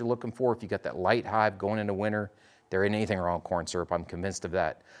that's what you're looking for, if you got that light hive going into winter, there ain't anything wrong with corn syrup. I'm convinced of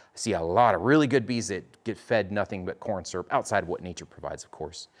that. I see a lot of really good bees that get fed nothing but corn syrup, outside of what nature provides, of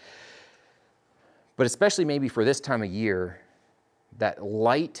course. But especially maybe for this time of year, that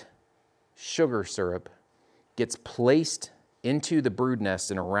light sugar syrup gets placed into the brood nest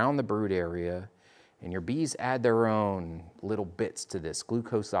and around the brood area, and your bees add their own little bits to this.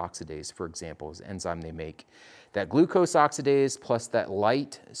 Glucose oxidase, for example, is an enzyme they make. That glucose oxidase plus that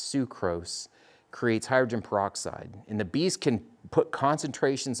light sucrose creates hydrogen peroxide. And the bees can put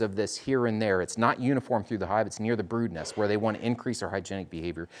concentrations of this here and there. It's not uniform through the hive, it's near the brood nest where they want to increase their hygienic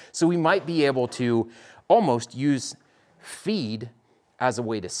behavior. So we might be able to almost use feed as a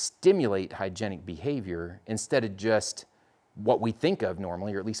way to stimulate hygienic behavior instead of just what we think of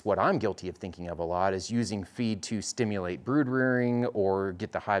normally, or at least what I'm guilty of thinking of a lot, is using feed to stimulate brood rearing or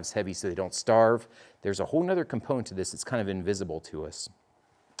get the hives heavy so they don't starve. There's a whole nother component to this that's kind of invisible to us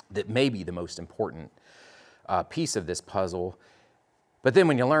that may be the most important piece of this puzzle. But then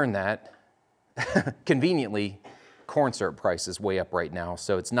when you learn that, conveniently, corn syrup price is way up right now.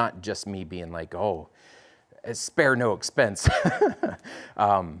 So it's not just me being like, oh, spare no expense.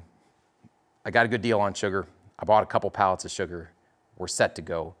 I got a good deal on sugar. I bought a couple pallets of sugar. We're set to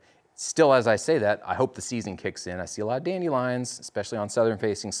go. Still, as I say that, I hope the season kicks in. I see a lot of dandelions, especially on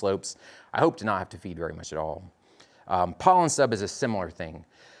southern-facing slopes. I hope to not have to feed very much at all. Pollen sub is a similar thing.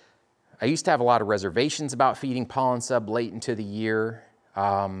 I used to have a lot of reservations about feeding pollen sub late into the year.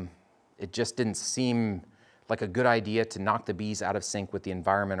 It just didn't seem like a good idea to knock the bees out of sync with the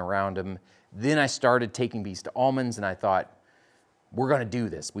environment around them. Then I started taking bees to almonds, and I thought, we're going to do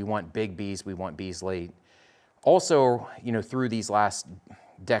this. We want big bees. We want bees late. Also, you know, through these last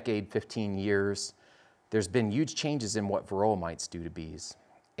decade, 15 years, there's been huge changes in what varroa mites do to bees.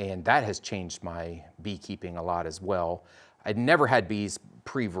 And that has changed my beekeeping a lot as well. I'd never had bees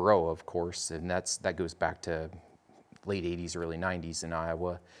pre-varroa, of course, and that goes back to late 80s, early 90s in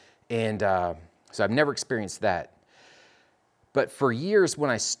Iowa. And so I've never experienced that. But for years when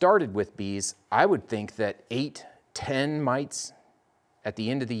I started with bees, I would think that 8, 10 mites at the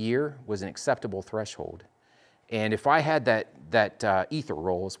end of the year was an acceptable threshold. And if I had that ether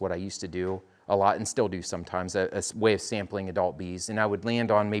roll, is what I used to do a lot and still do sometimes, a way of sampling adult bees, and I would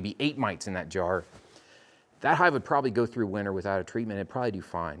land on maybe 8 mites in that jar, that hive would probably go through winter without a treatment. It'd probably do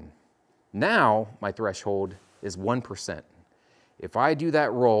fine. Now, my threshold is 1%. If I do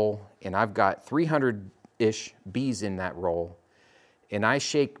that roll and I've got 300-ish bees in that roll, and I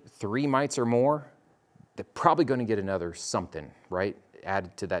shake 3 mites or more, they're probably going to get another something, right,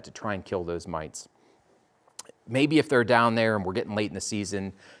 added to that to try and kill those mites. Maybe if they're down there and we're getting late in the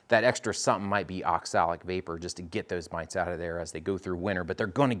season, that extra something might be oxalic vapor just to get those mites out of there as they go through winter, but they're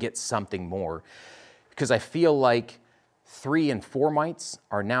going to get something more. Because I feel like 3 and 4 mites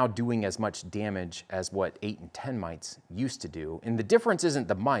are now doing as much damage as what 8 and 10 mites used to do. And the difference isn't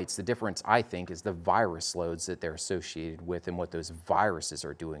the mites. The difference, I think, is the virus loads that they're associated with and what those viruses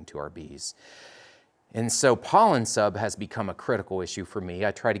are doing to our bees. And so pollen sub has become a critical issue for me.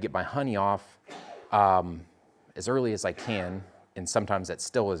 I try to get my honey off as early as I can, and sometimes that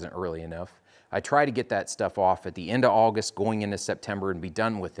still isn't early enough. I try to get that stuff off at the end of August, going into September, and be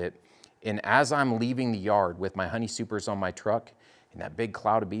done with it. And as I'm leaving the yard with my honey supers on my truck and that big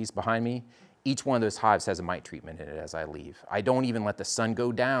cloud of bees behind me, each one of those hives has a mite treatment in it as I leave. I don't even let the sun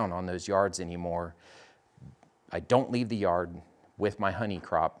go down on those yards anymore. I don't leave the yard with my honey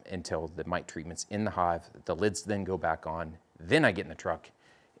crop until the mite treatment's in the hive. The lids then go back on. Then I get in the truck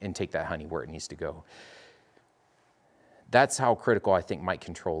and take that honey where it needs to go. That's how critical I think mite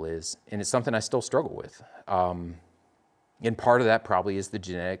control is, and it's something I still struggle with. And part of that probably is the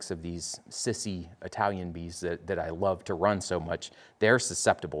genetics of these sissy Italian bees that I love to run so much. They're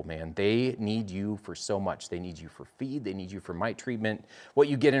susceptible, man. They need you for so much. They need you for feed. They need you for mite treatment. What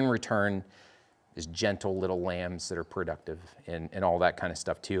you get in return is gentle little lambs that are productive and all that kind of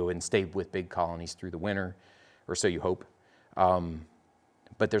stuff too, and stay with big colonies through the winter, or so you hope.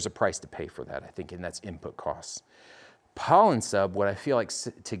 But there's a price to pay for that, I think, and that's input costs. Pollen sub, what I feel like,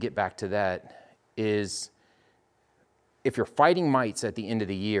 to get back to that, is if you're fighting mites at the end of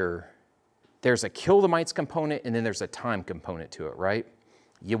the year, there's a kill the mites component and then there's a time component to it, right?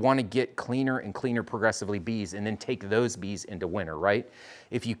 You want to get cleaner and cleaner progressively bees and then take those bees into winter, right?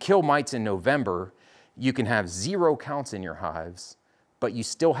 If you kill mites in November, you can have 0 counts in your hives, but you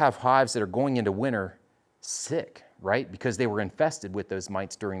still have hives that are going into winter sick, right? Because they were infested with those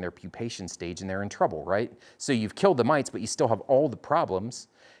mites during their pupation stage and they're in trouble, right? So you've killed the mites, but you still have all the problems.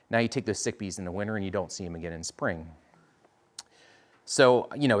 Now you take those sick bees in the winter and you don't see them again in spring. So,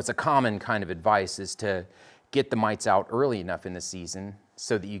 you know, it's a common kind of advice is to get the mites out early enough in the season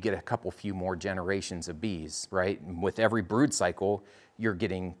so that you get a few more generations of bees, right? And with every brood cycle, you're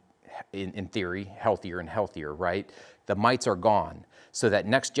getting in theory, healthier and healthier, right? The mites are gone. So that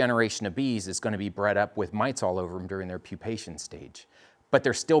next generation of bees is going to be bred up with mites all over them during their pupation stage. But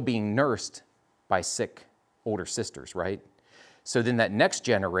they're still being nursed by sick older sisters, right? So then that next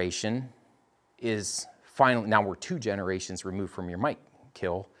generation is finally, now we're 2 generations removed from your mite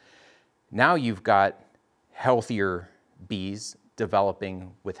kill. Now you've got healthier bees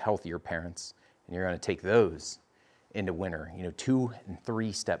developing with healthier parents, and you're going to take those into winter, 2 and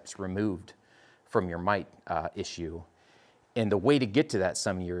 3 steps removed from your mite issue. And the way to get to that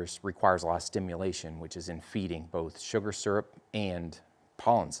some years requires a lot of stimulation, which is in feeding both sugar syrup and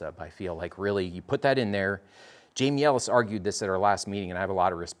pollen sub. I feel like really you put that in there. Jamie Ellis argued this at our last meeting, and I have a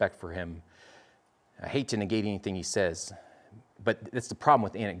lot of respect for him. I hate to negate anything he says, but it's the problem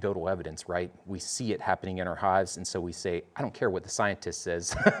with anecdotal evidence, right? We see it happening in our hives, and so we say, I don't care what the scientist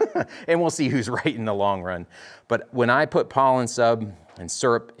says, and we'll see who's right in the long run. But when I put pollen sub and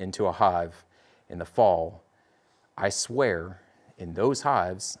syrup into a hive in the fall, I swear in those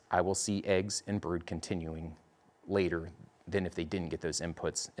hives, I will see eggs and brood continuing later than if they didn't get those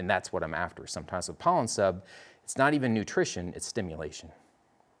inputs, and that's what I'm after. Sometimes with pollen sub, it's not even nutrition, it's stimulation.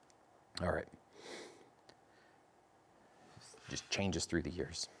 All right. Just changes through the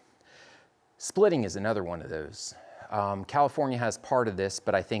years. Splitting is another one of those. California has part of this,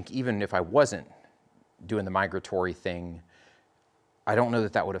 but I think even if I wasn't doing the migratory thing, I don't know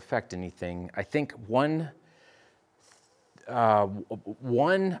that that would affect anything. I think one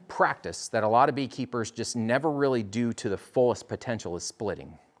practice that a lot of beekeepers just never really do to the fullest potential is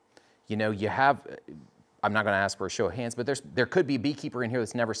splitting. You have, I'm not going to ask for a show of hands, but there could be a beekeeper in here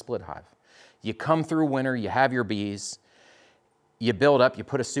that's never split a hive. You come through winter, you have your bees, you build up, you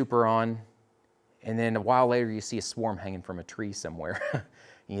put a super on, and then a while later you see a swarm hanging from a tree somewhere.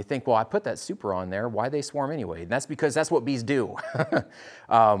 And you think, well, I put that super on there, why they swarm anyway? And that's because that's what bees do.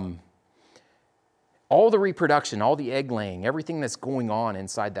 All the reproduction, all the egg laying, everything that's going on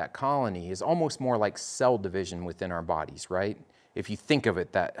inside that colony is almost more like cell division within our bodies, right? If you think of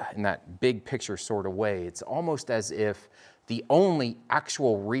it in that big picture sort of way, it's almost as if the only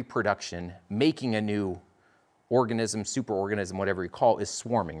actual reproduction, making a new organism, superorganism, whatever you call it, is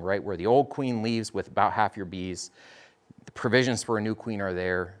swarming, right? Where the old queen leaves with about half your bees, the provisions for a new queen are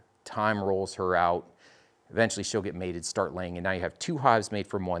there, time rolls her out, eventually she'll get mated, start laying, and now you have 2 hives made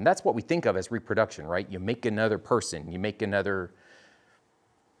from one. That's what we think of as reproduction, right? You make another person, you make another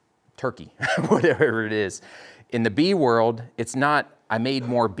turkey, whatever it is. In the bee world, it's not, I made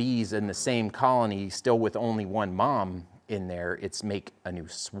more bees in the same colony, still with only one mom in there. It's make a new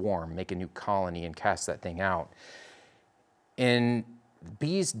swarm, make a new colony, and cast that thing out. And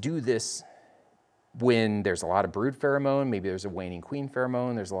bees do this when there's a lot of brood pheromone, maybe there's a waning queen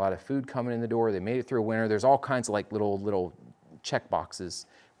pheromone, there's a lot of food coming in the door, they made it through a winter, there's all kinds of like little check boxes.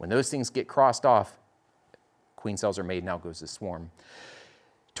 When those things get crossed off, queen cells are made, now goes the swarm.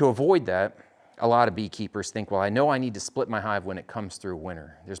 To avoid that, a lot of beekeepers think, well, I know I need to split my hive when it comes through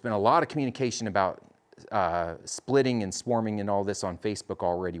winter. There's been a lot of communication about splitting and swarming and all this on Facebook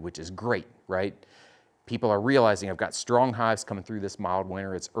already, which is great, right? People are realizing I've got strong hives coming through this mild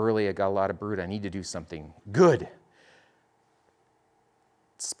winter. It's early, I got a lot of brood, I need to do something good.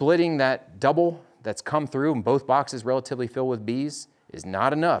 Splitting that double that's come through and both boxes relatively filled with bees is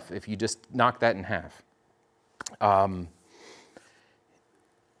not enough if you just knock that in half.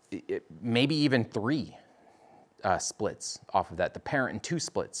 Maybe even 3 splits off of that. The parent and 2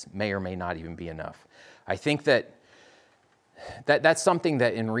 splits may or may not even be enough. I think that's something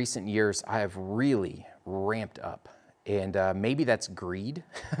that in recent years I have really ramped up. And maybe that's greed.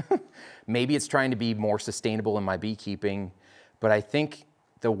 Maybe it's trying to be more sustainable in my beekeeping. But I think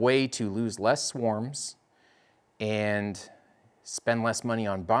the way to lose less swarms and spend less money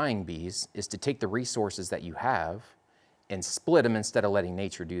on buying bees is to take the resources that you have and split them instead of letting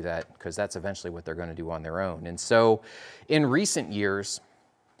nature do that, because that's eventually what they're going to do on their own. And so in recent years,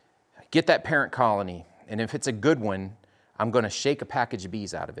 get that parent colony, and if it's a good one, I'm going to shake a package of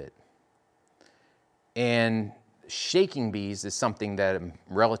bees out of it. And shaking bees is something that I'm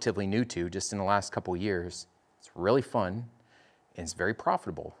relatively new to just in the last couple of years. It's really fun and it's very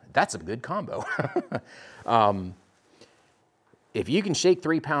profitable. That's a good combo. If you can shake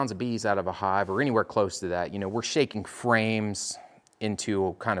 3 pounds of bees out of a hive or anywhere close to that, we're shaking frames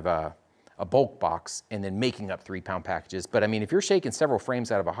into kind of a bulk box and then making up 3-pound packages. But I mean, if you're shaking several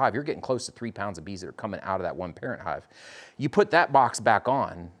frames out of a hive, you're getting close to 3 pounds of bees that are coming out of that one parent hive. You put that box back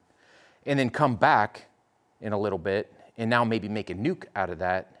on and then come back in a little bit and now maybe make a nuke out of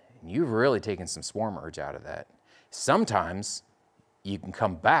that, and you've really taken some swarm urge out of that. Sometimes you can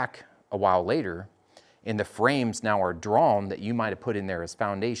come back a while later and the frames now are drawn that you might have put in there as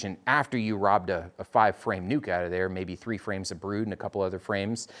foundation after you robbed a 5-frame nuke out of there, maybe 3 frames of brood and a couple other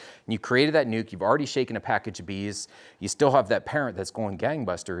frames. And you created that nuke, you've already shaken a package of bees, you still have that parent that's going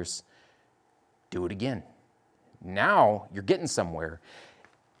gangbusters. Do it again. Now you're getting somewhere.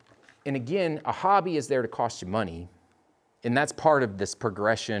 And again, a hobby is there to cost you money. And that's part of this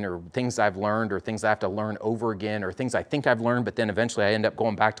progression, or things I've learned, or things I have to learn over again, or things I think I've learned, but then eventually I end up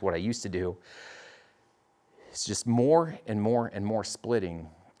going back to what I used to do. It's just more and more and more splitting.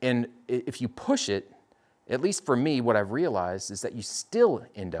 And if you push it, at least for me, what I've realized is that you still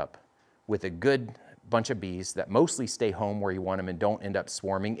end up with a good bunch of bees that mostly stay home where you want them and don't end up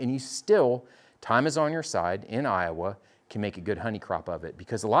swarming. And you still, time is on your side in Iowa, can make a good honey crop of it.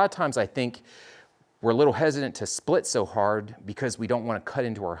 Because a lot of times I think we're a little hesitant to split so hard because we don't want to cut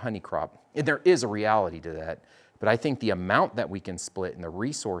into our honey crop. And there is a reality to that. But I think the amount that we can split and the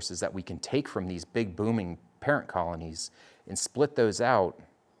resources that we can take from these big booming parent colonies and split those out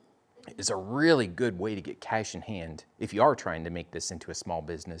is a really good way to get cash in hand if you are trying to make this into a small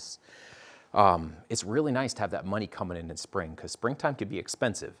business. It's really nice to have that money coming in spring, because springtime could be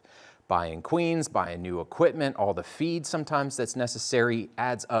expensive. Buying queens, buying new equipment, all the feed sometimes that's necessary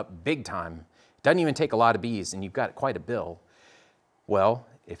adds up big time. Doesn't even take a lot of bees and you've got quite a bill. Well,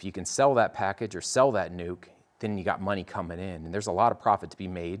 if you can sell that package or sell that nuke, then you got money coming in, and there's a lot of profit to be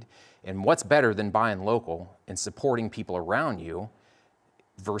made. And what's better than buying local and supporting people around you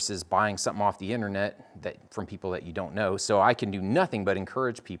versus buying something off the internet from people that you don't know? So I can do nothing but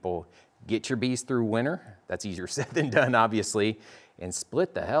encourage people, get your bees through winter. That's easier said than done, obviously, and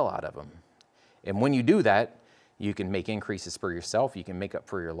split the hell out of them. And when you do that, you can make increases for yourself, you can make up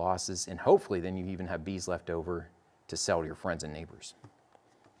for your losses, and hopefully then you even have bees left over to sell to your friends and neighbors.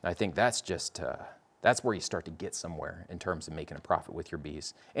 I think that's just, that's where you start to get somewhere in terms of making a profit with your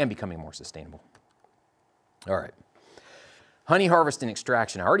bees and becoming more sustainable. All right. Honey harvest and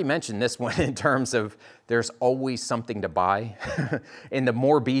extraction. I already mentioned this one in terms of there's always something to buy. And the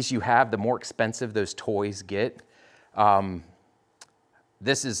more bees you have, the more expensive those toys get.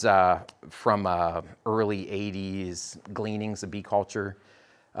 This is from early 80s gleanings of bee culture.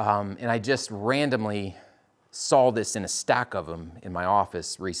 And I just randomly saw this in a stack of them in my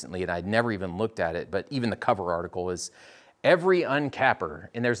office recently, and I'd never even looked at it, but even the cover article is every uncapper.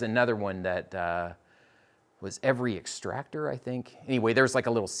 And there's another one that was every extractor, I think. Anyway, there's like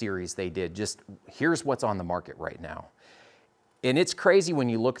a little series they did, just here's what's on the market right now. And it's crazy when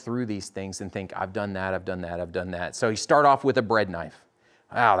you look through these things and think, I've done that, I've done that, I've done that. So you start off with a bread knife.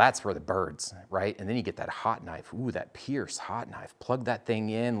 Wow, that's for the birds, right? And then you get that hot knife. Ooh, that Pierce hot knife. Plug that thing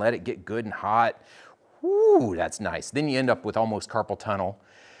in, let it get good and hot. Ooh, that's nice. Then you end up with almost carpal tunnel.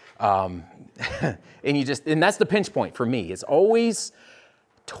 And that's the pinch point for me. It's always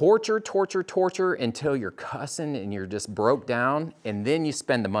torture, torture, torture until you're cussing and you're just broke down, and then you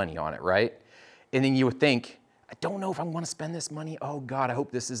spend the money on it, right? And then you would think, I don't know if I want to spend this money. Oh God, I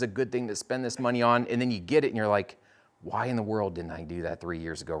hope this is a good thing to spend this money on. And then you get it and you're like, why in the world didn't I do that 3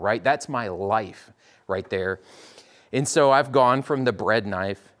 years ago, right? That's my life right there. And so I've gone from the bread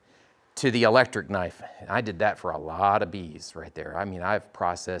knife to the electric knife. I did that for a lot of bees right there. I mean, I've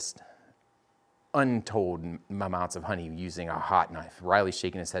processed untold amounts of honey using a hot knife. Riley's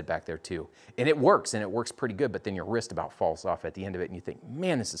shaking his head back there too. And it works pretty good, but then your wrist about falls off at the end of it and you think,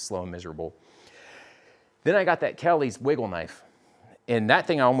 man, this is slow and miserable. Then I got that Kelly's wiggle knife, and that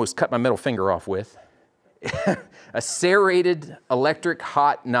thing I almost cut my middle finger off with. A serrated electric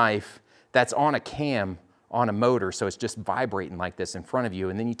hot knife that's on a cam on a motor, so it's just vibrating like this in front of you,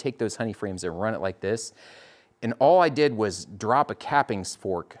 and then you take those honey frames and run it like this. And all I did was drop a capping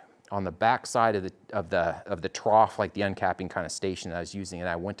fork on the back side of the trough, like the uncapping kind of station that I was using, and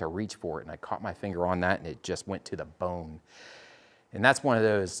I went to reach for it, and I caught my finger on that, and it just went to the bone. And that's one of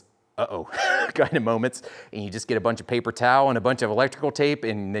those uh-oh kind of moments, and you just get a bunch of paper towel and a bunch of electrical tape,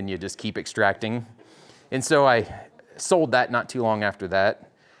 and then you just keep extracting. And so I sold that not too long after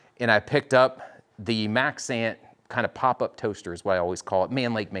that, and I picked up the Maxant kind of pop-up toaster is what I always call it.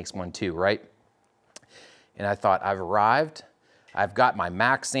 Man Lake makes one too, right? And I thought, I've arrived. I've got my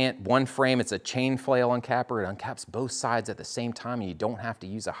Maxant one frame. It's a chain flail uncapper. It uncaps both sides at the same time, and you don't have to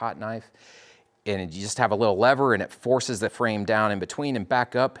use a hot knife. And you just have a little lever, and it forces the frame down in between and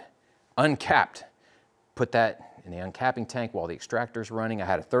back up, uncapped. Put that in the uncapping tank while the extractor's running. I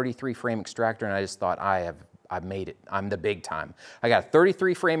had a 33 frame extractor, and I just thought, I've made it. I'm the big time. I got a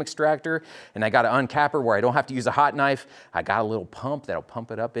 33 frame extractor, and I got an uncapper where I don't have to use a hot knife. I got a little pump that'll pump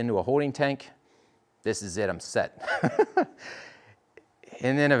it up into a holding tank. This is it, I'm set.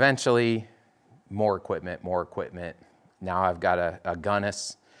 And then eventually, more equipment. Now I've got a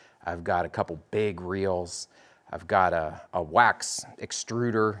Gunness. I've got a couple big reels. I've got a wax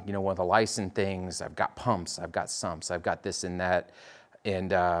extruder, you know, one of the licensed things. I've got pumps, I've got sumps, I've got this and that.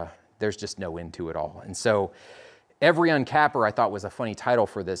 And there's just no end to it all. And so every uncapper I thought was a funny title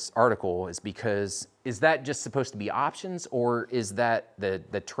for this article is because, is that just supposed to be options, or is that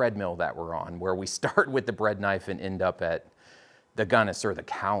the treadmill that we're on, where we start with the bread knife and end up at the Gunness or the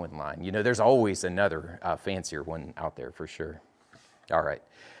Cowan line? You know, there's always another fancier one out there for sure. All right,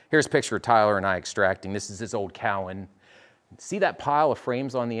 here's a picture of Tyler and I extracting. This is his old Cowan. See that pile of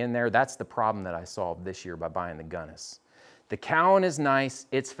frames on the end there? That's the problem that I solved this year by buying the Gunness. The Cowan is nice,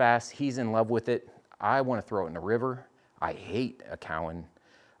 it's fast, he's in love with it. I want to throw it in the river. I hate a Cowan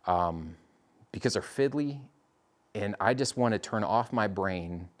because they're fiddly, and I just want to turn off my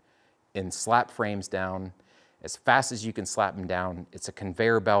brain and slap frames down as fast as you can slap them down. It's a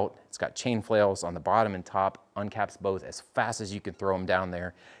conveyor belt. It's got chain flails on the bottom and top, uncaps both as fast as you can throw them down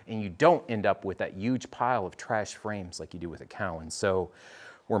there, and you don't end up with that huge pile of trash frames like you do with a Cowan. So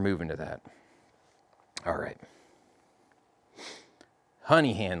we're moving to that. All right.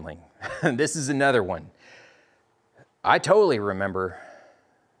 Honey handling. This is another one. I totally remember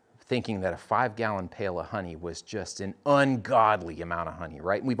thinking that a 5-gallon pail of honey was just an ungodly amount of honey,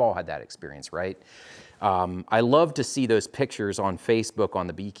 right? And we've all had that experience, right? I love to see those pictures on Facebook on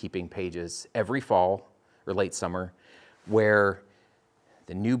the beekeeping pages every fall or late summer where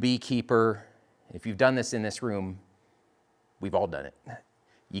the new beekeeper, if you've done this in this room, we've all done it.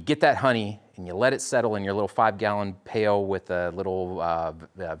 You get that honey and you let it settle in your little 5-gallon pail with a little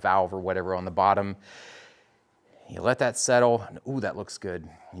valve or whatever on the bottom. You let that settle, and ooh, that looks good.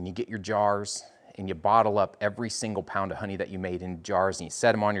 And you get your jars and you bottle up every single pound of honey that you made in jars, and you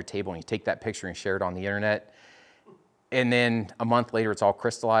set them on your table, and you take that picture and share it on the internet. And then a month later, it's all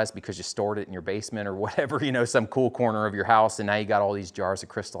crystallized because you stored it in your basement or whatever, you know, some cool corner of your house. And now you got all these jars of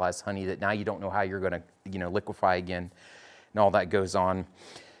crystallized honey that now you don't know how you're going to, you know, liquefy again, and all that goes on.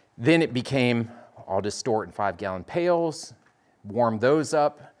 Then it became, I'll just store it in 5-gallon pails, warm those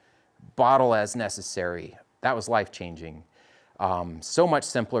up, bottle as necessary. That was life-changing. So much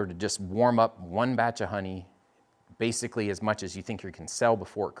simpler to just warm up one batch of honey, basically as much as you think you can sell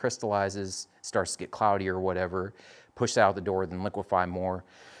before it crystallizes, starts to get cloudy or whatever, push it out the door, then liquefy more.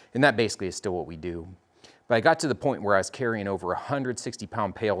 And that basically is still what we do. But I got to the point where I was carrying over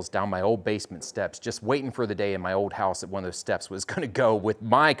 160-pound pails down my old basement steps, just waiting for the day in my old house that one of those steps was going to go with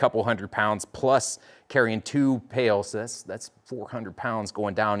my couple 100 pounds plus carrying 2 pails. So that's 400 pounds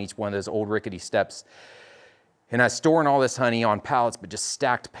going down each one of those old rickety steps. And I was storing all this honey on pallets, but just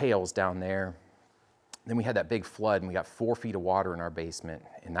stacked pails down there. Then we had that big flood, and we got 4 feet of water in our basement,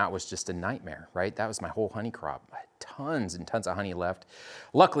 and that was just a nightmare, right? That was my whole honey crop. I had tons and tons of honey left.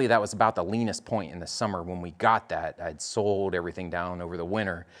 Luckily, that was about the leanest point in the summer when we got that. I'd sold everything down over the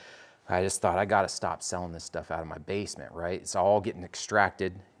winter. I just thought, I got to stop selling this stuff out of my basement, right? It's all getting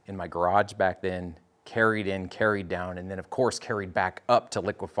extracted in my garage back then, carried in, carried down, and then, of course, carried back up to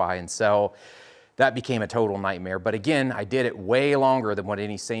liquefy and sell. That became a total nightmare. But again, I did it way longer than what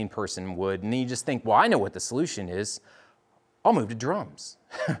any sane person would. And then you just think, well, I know what the solution is. I'll move to drums.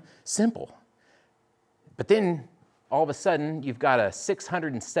 Simple. But then all of a sudden, you've got a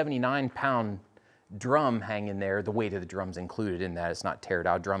 679-pound drum hanging there. The weight of the drum's included in that. It's not teared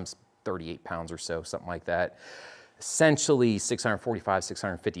out. Drum's 38 pounds or so, something like that. Essentially 645,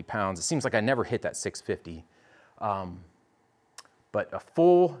 650 pounds. It seems like I never hit that 650. But a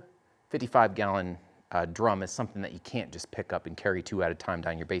full 55-gallon drum is something that you can't just pick up and carry 2 at a time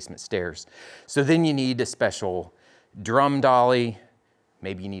down your basement stairs. So then you need a special drum dolly.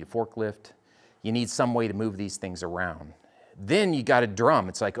 Maybe you need a forklift. You need some way to move these things around. Then you got a drum.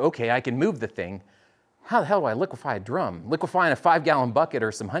 It's like, okay, I can move the thing. How the hell do I liquefy a drum? Liquefying a 5-gallon bucket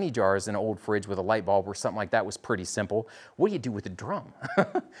or some honey jars in an old fridge with a light bulb or something like that was pretty simple. What do you do with a drum?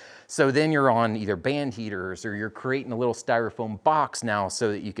 So then you're on either band heaters, or you're creating a little styrofoam box now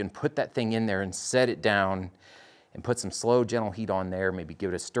so that you can put that thing in there and set it down and put some slow, gentle heat on there, maybe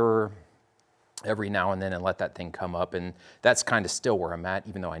give it a stir every now and then and let that thing come up. And that's kind of still where I'm at.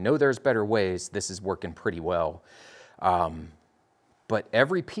 Even though I know there's better ways, this is working pretty well. But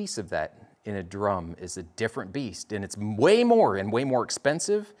every piece of that in a drum is a different beast, and it's way more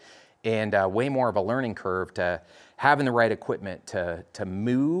expensive, and way more of a learning curve to having the right equipment to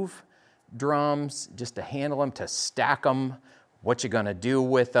move drums, just to handle them, to stack them, what you're gonna do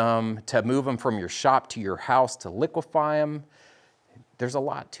with them, to move them from your shop to your house, to liquefy them. There's a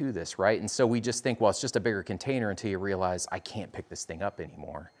lot to this, right? And so we just think, well, it's just a bigger container, until you realize I can't pick this thing up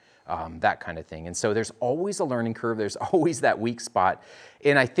anymore. That kind of thing. And so there's always a learning curve. There's always that weak spot.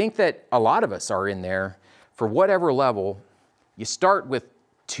 And I think that a lot of us are in there for whatever level. You start with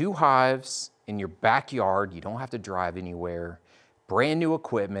 2 hives in your backyard. You don't have to drive anywhere. Brand new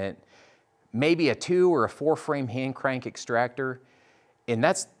equipment, maybe a 2 or a 4 frame hand crank extractor. And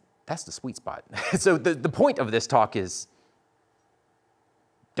that's the sweet spot. So the point of this talk is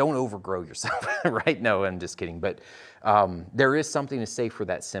don't overgrow yourself, right? No, I'm just kidding. But there is something to say for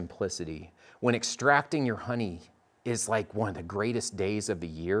that simplicity. When extracting your honey is like one of the greatest days of the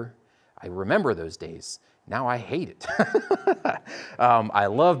year. I remember those days. Now I hate it. I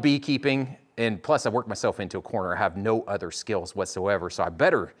love beekeeping, and plus I work myself into a corner. I have no other skills whatsoever, so I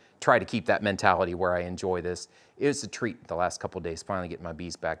better try to keep that mentality where I enjoy this. It was a treat the last couple of days, finally getting my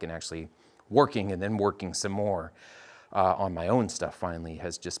bees back and actually working and then working some more on my own stuff finally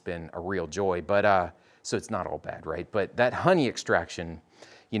has just been a real joy. But so it's not all bad, right? But that honey extraction,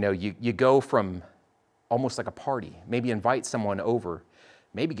 you know, you go from almost like a party, maybe invite someone over,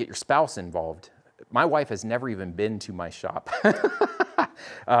 maybe get your spouse involved. My wife has never even been to my shop.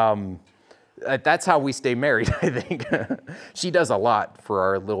 That's how we stay married, I think. She does a lot for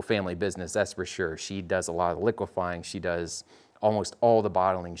our little family business, that's for sure. She does a lot of liquefying. She does almost all the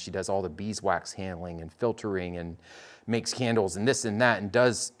bottling. She does all the beeswax handling and filtering and makes candles and this and that and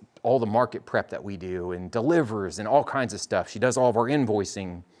does all the market prep that we do and delivers and all kinds of stuff. She does all of our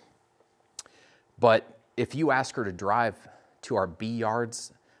invoicing. But if you ask her to drive to our bee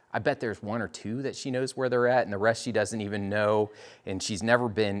yards, I bet there's 1 or 2 that she knows where they're at, and the rest she doesn't even know, and she's never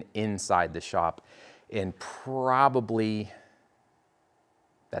been inside the shop. And probably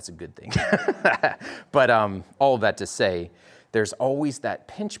that's a good thing. But all of that to say, there's always that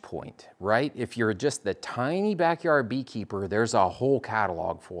pinch point, right? If you're just the tiny backyard beekeeper, there's a whole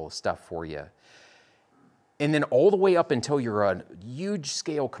catalog full of stuff for you. And then all the way up until you're a huge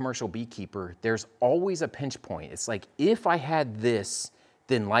scale commercial beekeeper, there's always a pinch point. It's like, if I had this,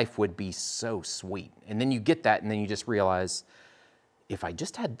 then life would be so sweet. And then you get that, and then you just realize, if I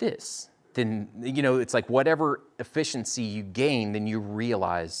just had this, then, you know, it's like whatever efficiency you gain, then you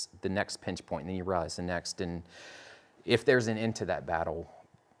realize the next pinch point, and then you realize the next. And if there's an end to that battle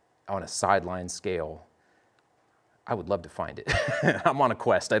on a sideline scale, I would love to find it. I'm on a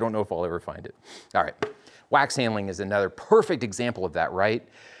quest. I don't know if I'll ever find it. All right. Wax handling is another perfect example of that, right?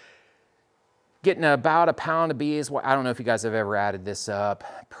 Getting about a pound of bees, I don't know if you guys have ever added this up,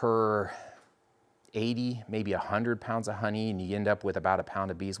 per 80, maybe 100 pounds of honey, and you end up with about a pound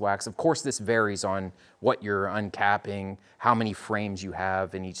of beeswax. Of course, this varies on what you're uncapping, how many frames you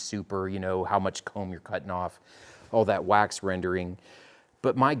have in each super, you know, how much comb you're cutting off, all that wax rendering.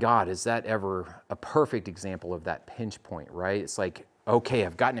 But my God, is that ever a perfect example of that pinch point, right? It's like, okay,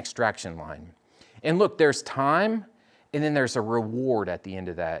 I've got an extraction line. And look, there's time, and then there's a reward at the end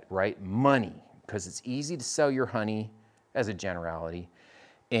of that, right? Money, because it's easy to sell your honey as a generality.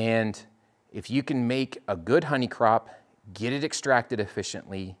 And if you can make a good honey crop, get it extracted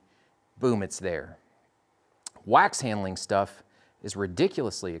efficiently, boom, it's there. Wax handling stuff is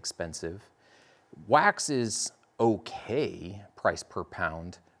ridiculously expensive. Wax is okay price per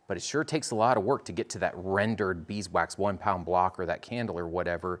pound, but it sure takes a lot of work to get to that rendered beeswax 1 pound block or that candle or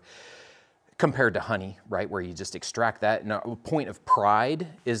whatever, compared to honey, right, where you just extract that. And a point of pride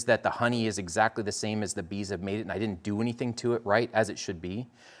is that the honey is exactly the same as the bees have made it, and I didn't do anything to it, right, as it should be.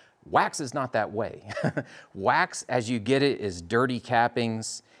 Wax is not that way. Wax, as you get it, is dirty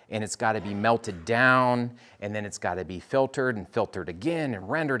cappings, and it's got to be melted down, and then it's got to be filtered and filtered again and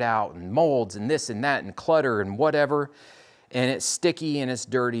rendered out, and molds and this and that and clutter and whatever. And it's sticky and it's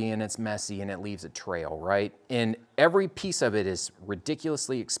dirty and it's messy and it leaves a trail, right? And every piece of it is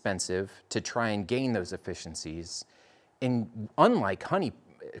ridiculously expensive to try and gain those efficiencies. And unlike honey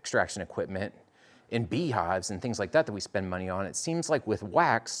extraction equipment in beehives and things like that that we spend money on, it seems like with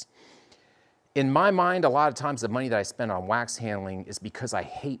wax, in my mind, a lot of times the money that I spend on wax handling is because I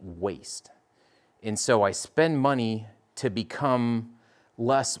hate waste. And so I spend money to become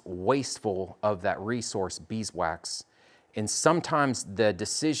less wasteful of that resource, beeswax. And sometimes the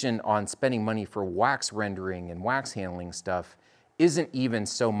decision on spending money for wax rendering and wax handling stuff isn't even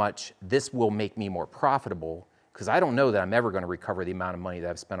so much, this will make me more profitable, because I don't know that I'm ever going to recover the amount of money that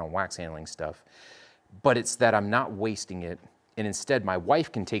I've spent on wax handling stuff, but it's that I'm not wasting it. And instead, my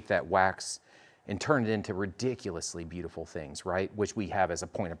wife can take that wax and turn it into ridiculously beautiful things, right? Which we have as a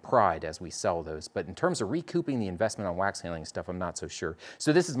point of pride as we sell those. But in terms of recouping the investment on wax handling stuff, I'm not so sure.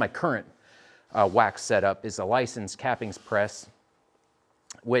 So this is my current wax setup, is a licensed cappings press,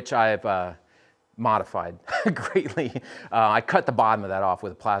 which I've modified greatly. I cut the bottom of that off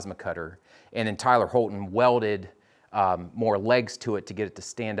with a plasma cutter, and then Tyler Holton welded more legs to it to get it to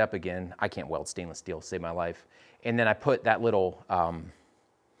stand up again. I can't weld stainless steel, save my life. And then I put that little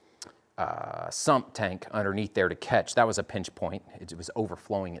sump tank underneath there to catch. That was a pinch point. It was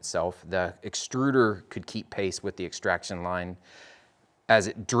overflowing itself. The extruder could keep pace with the extraction line. As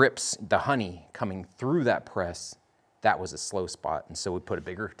it drips the honey coming through that press, that was a slow spot. And so we put a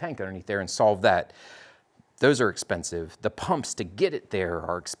bigger tank underneath there and solved that. Those are expensive. The pumps to get it there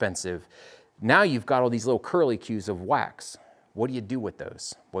are expensive. Now you've got all these little curlicues of wax. What do you do with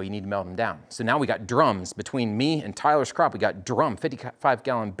those? Well, you need to melt them down. So now we got drums. Between me and Tyler's crop, we got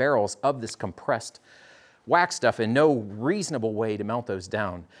 55-gallon barrels of this compressed wax stuff, and no reasonable way to melt those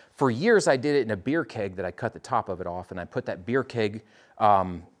down. For years, I did it in a beer keg that I cut the top of it off, and I put that beer keg,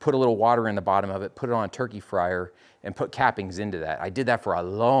 put a little water in the bottom of it, put it on a turkey fryer, and put cappings into that. I did that for a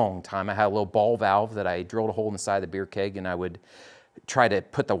long time. I had a little ball valve that I drilled a hole in the side of the beer keg, and I would try to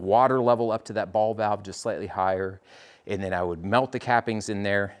put the water level up to that ball valve just slightly higher, and then I would melt the cappings in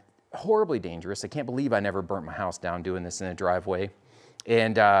there. Horribly dangerous. I can't believe I never burnt my house down doing this in a driveway.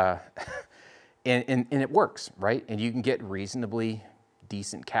 And it works, right? And you can get reasonably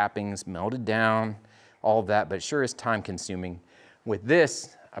decent cappings melted down, all of that, but it sure is time consuming. With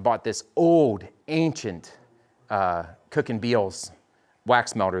this, I bought this old, ancient Cook and Beals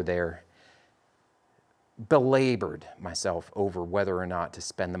wax melter there. Belabored myself over whether or not to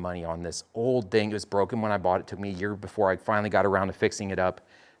spend the money on this old thing. It was broken when I bought it. It took me a year before I finally got around to fixing it up.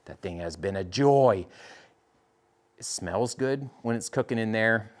 That thing has been a joy. It smells good when it's cooking in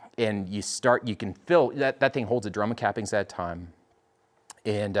there. And you can fill, that thing holds a drum of cappings at a time.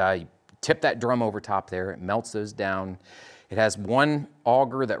 And you tip that drum over top there, it melts those down. It has one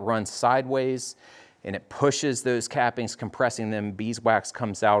auger that runs sideways, and it pushes those cappings, compressing them. Beeswax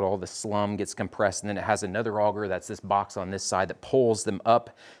comes out, all the slum gets compressed, and then it has another auger, that's this box on this side, that pulls them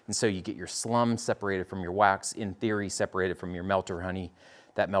up. And so you get your slum separated from your wax, in theory separated from your melter honey.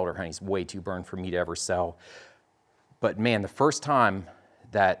 That melter honey is way too burned for me to ever sell. But man, the first time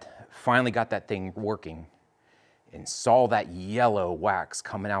that finally got that thing working and saw that yellow wax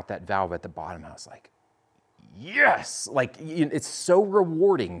coming out that valve at the bottom, I was like, yes! Like, it's so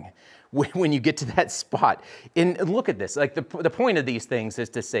rewarding when you get to that spot. And look at this, like the point of these things is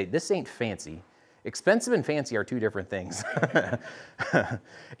to say, this ain't fancy. Expensive and fancy are two different things.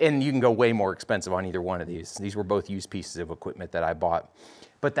 And you can go way more expensive on either one of these. These were both used pieces of equipment that I bought.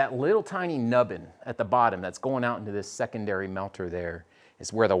 But that little tiny nubbin at the bottom that's going out into this secondary melter there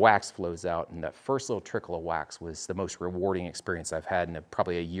is where the wax flows out. And that first little trickle of wax was the most rewarding experience I've had in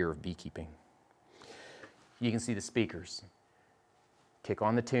probably a year of beekeeping. You can see the speakers. Kick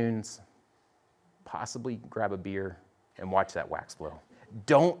on the tunes, possibly grab a beer, and watch that wax flow.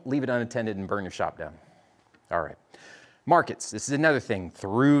 Don't leave it unattended and burn your shop down. All right. Markets, this is another thing.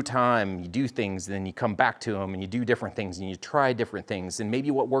 Through time, you do things, and then you come back to them, and you do different things, and you try different things, and maybe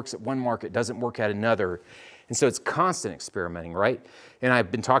what works at one market doesn't work at another. And so it's constant experimenting, right? And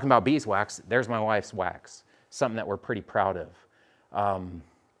I've been talking about beeswax. There's my wife's wax, something that we're pretty proud of.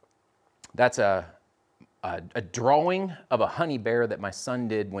 That's a drawing of a honey bear that my son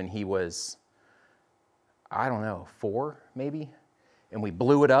did when he was, I don't know, 4 maybe? And we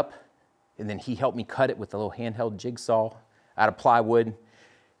blew it up, and then he helped me cut it with a little handheld jigsaw out of plywood.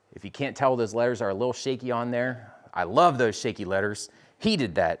 If you can't tell, those letters are a little shaky on there. I love those shaky letters. He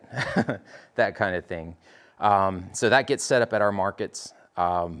did that, that kind of thing. So that gets set up at our markets.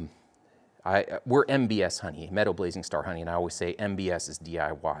 We're MBS honey, Meadow Blazing Star honey, and I always say MBS is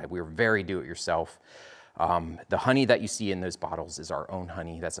DIY. We're very do-it-yourself. The honey that you see in those bottles is our own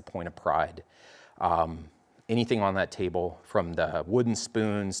honey. That's a point of pride. Anything on that table, from the wooden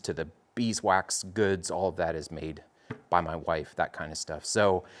spoons to the beeswax goods, all of that is made by my wife, that kind of stuff.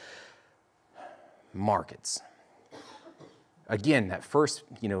 So, markets. Again, that first,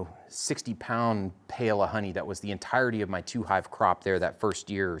 60-pound pail of honey, that was the entirety of my 2-hive crop there that first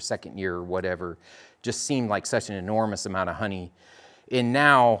year or second year or whatever, just seemed like such an enormous amount of honey. And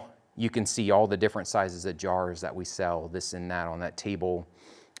now you can see all the different sizes of jars that we sell, this and that on that table.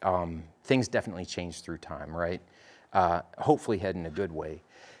 Things definitely change through time, right? Hopefully head in a good way.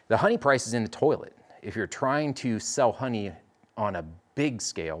 The honey price is in the toilet. If you're trying to sell honey on a big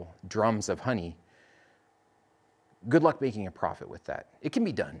scale, drums of honey, good luck making a profit with that. It can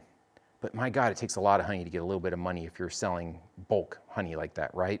be done, but my God, it takes a lot of honey to get a little bit of money if you're selling bulk honey like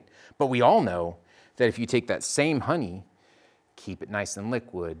that, right? But we all know that if you take that same honey, keep it nice and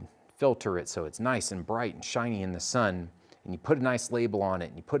liquid, filter it so it's nice and bright and shiny in the sun, and you put a nice label on it,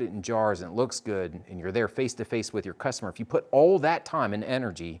 and you put it in jars, and it looks good, and you're there face to face with your customer. If you put all that time and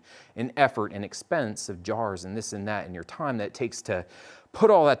energy and effort and expense of jars and this and that, and your time that it takes to put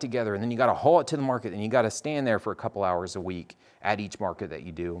all that together, and then you got to haul it to the market, and you got to stand there for a couple hours a week at each market that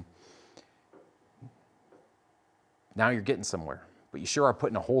you do, now you're getting somewhere. but you sure are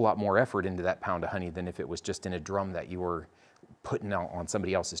putting a whole lot more effort into that pound of honey than if it was just in a drum that you were putting out on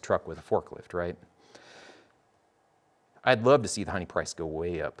somebody else's truck with a forklift, right? I'd love to see the honey price go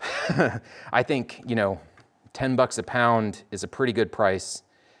way up. I think, you know, $10 a pound is a pretty good price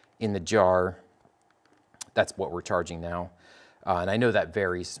in the jar. That's what we're charging now. And I know that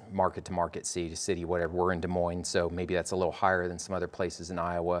varies market to market, city to city, whatever. We're in Des Moines, so maybe that's a little higher than some other places in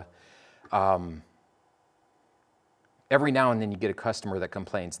Iowa. Every now and then you get a customer that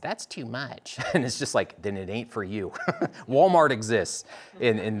complains, that's too much. And it's just like, then it ain't for you. Walmart exists,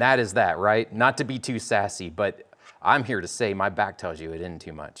 and that is that, right? Not to be too sassy, but I'm here to say my back tells you it isn't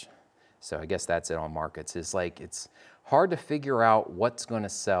too much. So I guess that's it on markets. It's like, it's hard to figure out what's gonna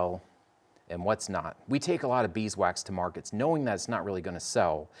sell and what's not. We take a lot of beeswax to markets knowing that it's not really gonna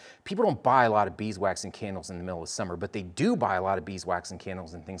sell. People don't buy a lot of beeswax and candles in the middle of summer, but they do buy a lot of beeswax and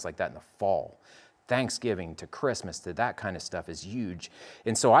candles and things like that in the fall. Thanksgiving to Christmas to that kind of stuff is huge.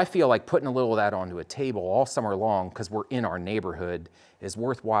 And so I feel like putting a little of that onto a table all summer long, because we're in our neighborhood, is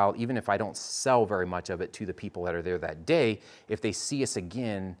worthwhile, even if I don't sell very much of it to the people that are there that day. If they see us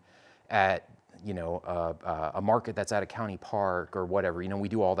again at, you know, a market that's at a county park or whatever, you know, we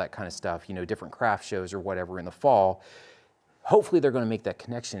do all that kind of stuff, you know, different craft shows or whatever in the fall. Hopefully they're going to make that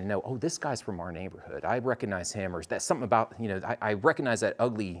connection and know, oh, this guy's from our neighborhood. I recognize him, or that's something about, you know, I recognize that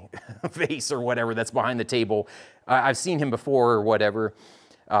ugly face or whatever that's behind the table. I've seen him before or whatever,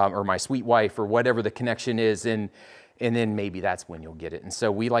 or my sweet wife or whatever the connection is. And then maybe that's when you'll get it. And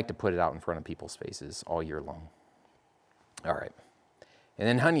so we like to put it out in front of people's faces all year long. All right. And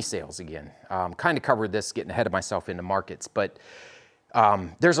then honey sales again. Kind of covered this, getting ahead of myself into markets, but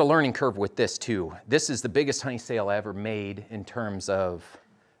there's a learning curve with this too. This is the biggest honey sale I ever made in terms of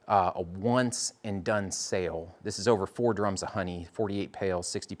a once and done sale. This is over 4 drums of honey, 48 pails,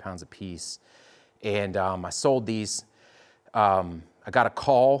 60 pounds a piece. And I sold these. I got a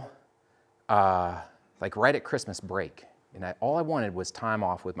call like right at Christmas break. And all I wanted was time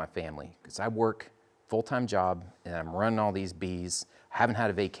off with my family, because I work full-time job and I'm running all these bees. Haven't had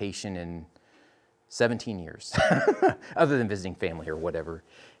a vacation in 17 years, other than visiting family or whatever.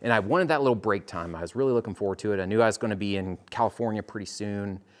 And I wanted that little break time. I was really looking forward to it. I knew I was going to be in California pretty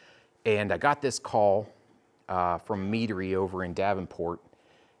soon. And I got this call from a meadery over in Davenport.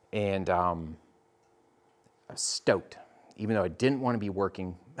 And I was stoked. Even though I didn't want to be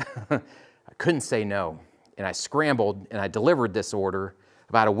working, I couldn't say no. And I scrambled and I delivered this order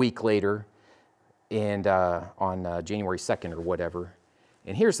about a week later, and on January 2nd or whatever.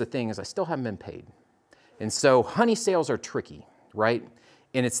 And here's the thing, is I still haven't been paid. And so honey sales are tricky, right?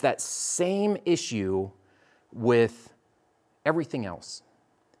 And it's that same issue with everything else.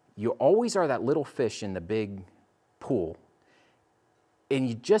 You always are that little fish in the big pool.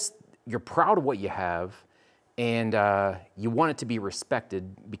 And you're proud of what you have, and you want it to be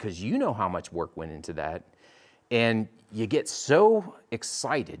respected because you know how much work went into that. And you get so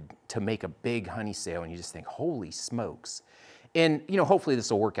excited to make a big honey sale, and you just think, holy smokes. And, you know, hopefully this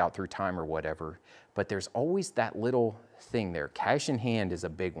will work out through time or whatever, but there's always that little thing there. Cash in hand is a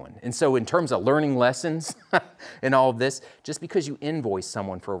big one. And so in terms of learning lessons and all of this, just because you invoice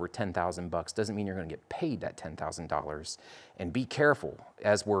someone for over $10,000 doesn't mean you're going to get paid that $10,000. And be careful,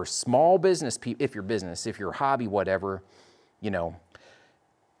 as we're small business people, if you're a hobby, whatever, you know,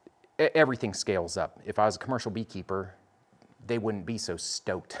 everything scales up. If I was a commercial beekeeper, they wouldn't be so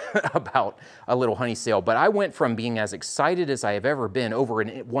stoked about a little honey sale. But I went from being as excited as I have ever been over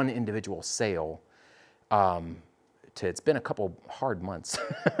one individual sale to it's been a couple hard months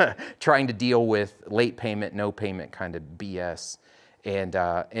trying to deal with late payment, no payment kind of BS. And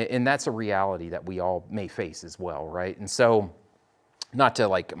that's a reality that we all may face as well, right? And so, not to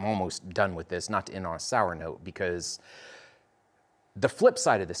like, I'm almost done with this, not to end on a sour note, because the flip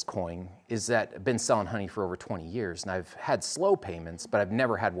side of this coin is that I've been selling honey for over 20 years, and I've had slow payments, but I've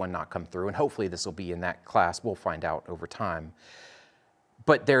never had one not come through, and hopefully this will be in that class. We'll find out over time.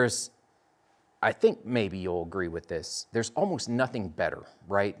 But I think maybe you'll agree with this, there's almost nothing better,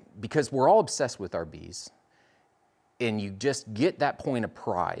 right? Because we're all obsessed with our bees, and you just get that point of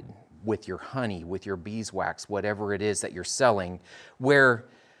pride with your honey, with your beeswax, whatever it is that you're selling, where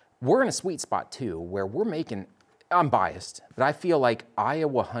we're in a sweet spot too, where we're making, I'm biased, but I feel like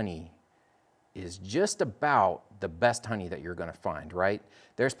Iowa honey is just about the best honey that you're going to find, right?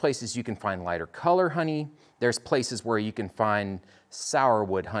 There's places you can find lighter color honey. There's places where you can find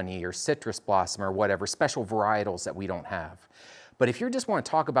sourwood honey or citrus blossom or whatever, special varietals that we don't have. But if you just want to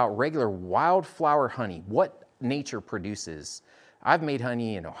talk about regular wildflower honey, what nature produces, I've made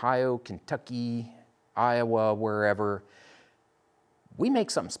honey in Ohio, Kentucky, Iowa, wherever. we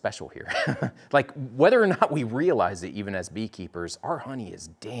make something special here. Like whether or not we realize it, even as beekeepers, our honey is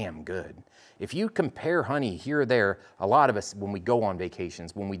damn good. If you compare honey here or there, a lot of us, when we go on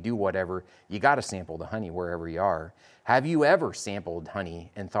vacations, when we do whatever, you got to sample the honey wherever you are. Have you ever sampled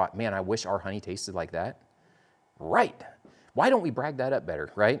honey and thought, man, I wish our honey tasted like that? Right. Why don't we brag that up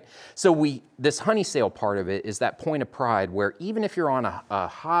better, right? So this honey sale part of it is that point of pride where even if you're on a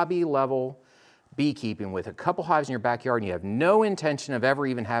hobby level beekeeping with a couple hives in your backyard and you have no intention of ever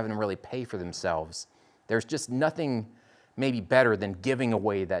even having them really pay for themselves, there's just nothing maybe better than giving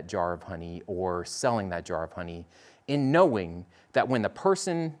away that jar of honey or selling that jar of honey in knowing that when the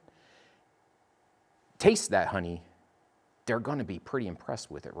person tastes that honey, they're going to be pretty impressed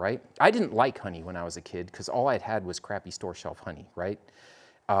with it, right? I didn't like honey when I was a kid because all I'd had was crappy store shelf honey, right?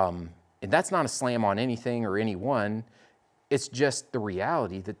 And that's not a slam on anything or anyone. It's just the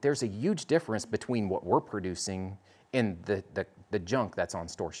reality that there's a huge difference between what we're producing and the junk that's on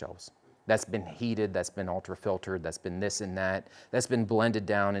store shelves. That's been heated, that's been ultra filtered, that's been this and that, that's been blended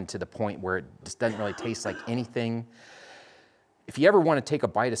down into the point where it just doesn't really taste like anything. If you ever want to take a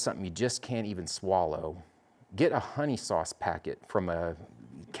bite of something you just can't even swallow, get a honey sauce packet from a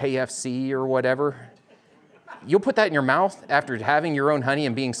KFC or whatever. You'll put that in your mouth after having your own honey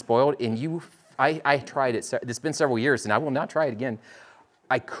and being spoiled, and I tried it, it's been several years, and I will not try it again.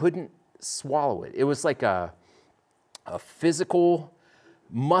 I couldn't swallow it. It was like a physical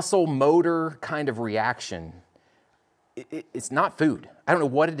muscle motor kind of reaction. It's not food. I don't know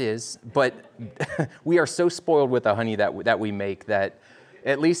what it is, but we are so spoiled with the honey that we make that,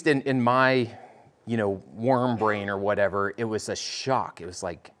 at least in my worm brain or whatever, it was a shock. It was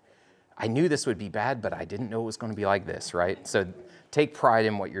like, I knew this would be bad, but I didn't know it was going to be like this, right? So take pride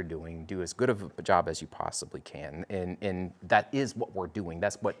in what you're doing. Do as good of a job as you possibly can. And that is what we're doing.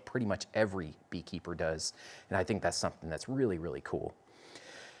 That's what pretty much every beekeeper does. And I think that's something that's really, really cool.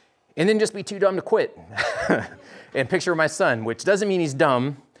 And then just be too dumb to quit. And picture my son, which doesn't mean he's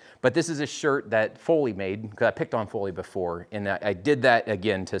dumb, but this is a shirt that Foley made, because I picked on Foley before, and I did that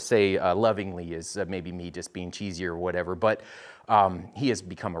again to say lovingly is maybe me just being cheesy or whatever, but he has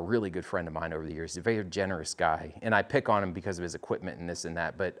become a really good friend of mine over the years. He's a very generous guy, and I pick on him because of his equipment and this and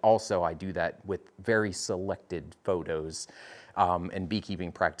that, but also I do that with very selected photos and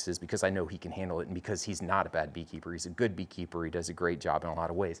beekeeping practices because I know he can handle it, and because he's not a bad beekeeper. He's a good beekeeper. He does a great job in a lot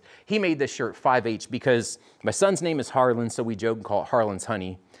of ways. He made this shirt 5H because my son's name is Harlan, so we joke and call it Harlan's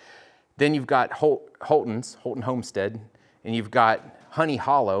Honey. Then you've got Holton Homestead, and you've got Honey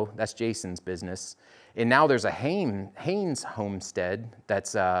Hollow, that's Jason's business. And now there's a Haynes Homestead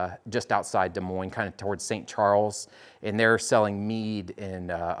that's just outside Des Moines, kind of towards St. Charles, and they're selling mead and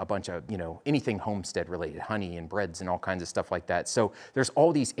a bunch of, anything homestead related, honey and breads and all kinds of stuff like that. So there's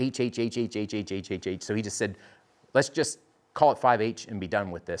all these H. So he just said, let's just call it 5H and be done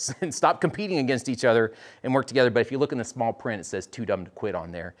with this and stop competing against each other and work together. But if you look in the small print, it says too dumb to quit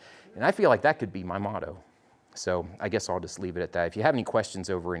on there. And I feel like that could be my motto. So I guess I'll just leave it at that. If you have any questions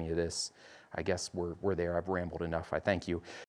over any of this, I guess we're there. I've rambled enough. I thank you.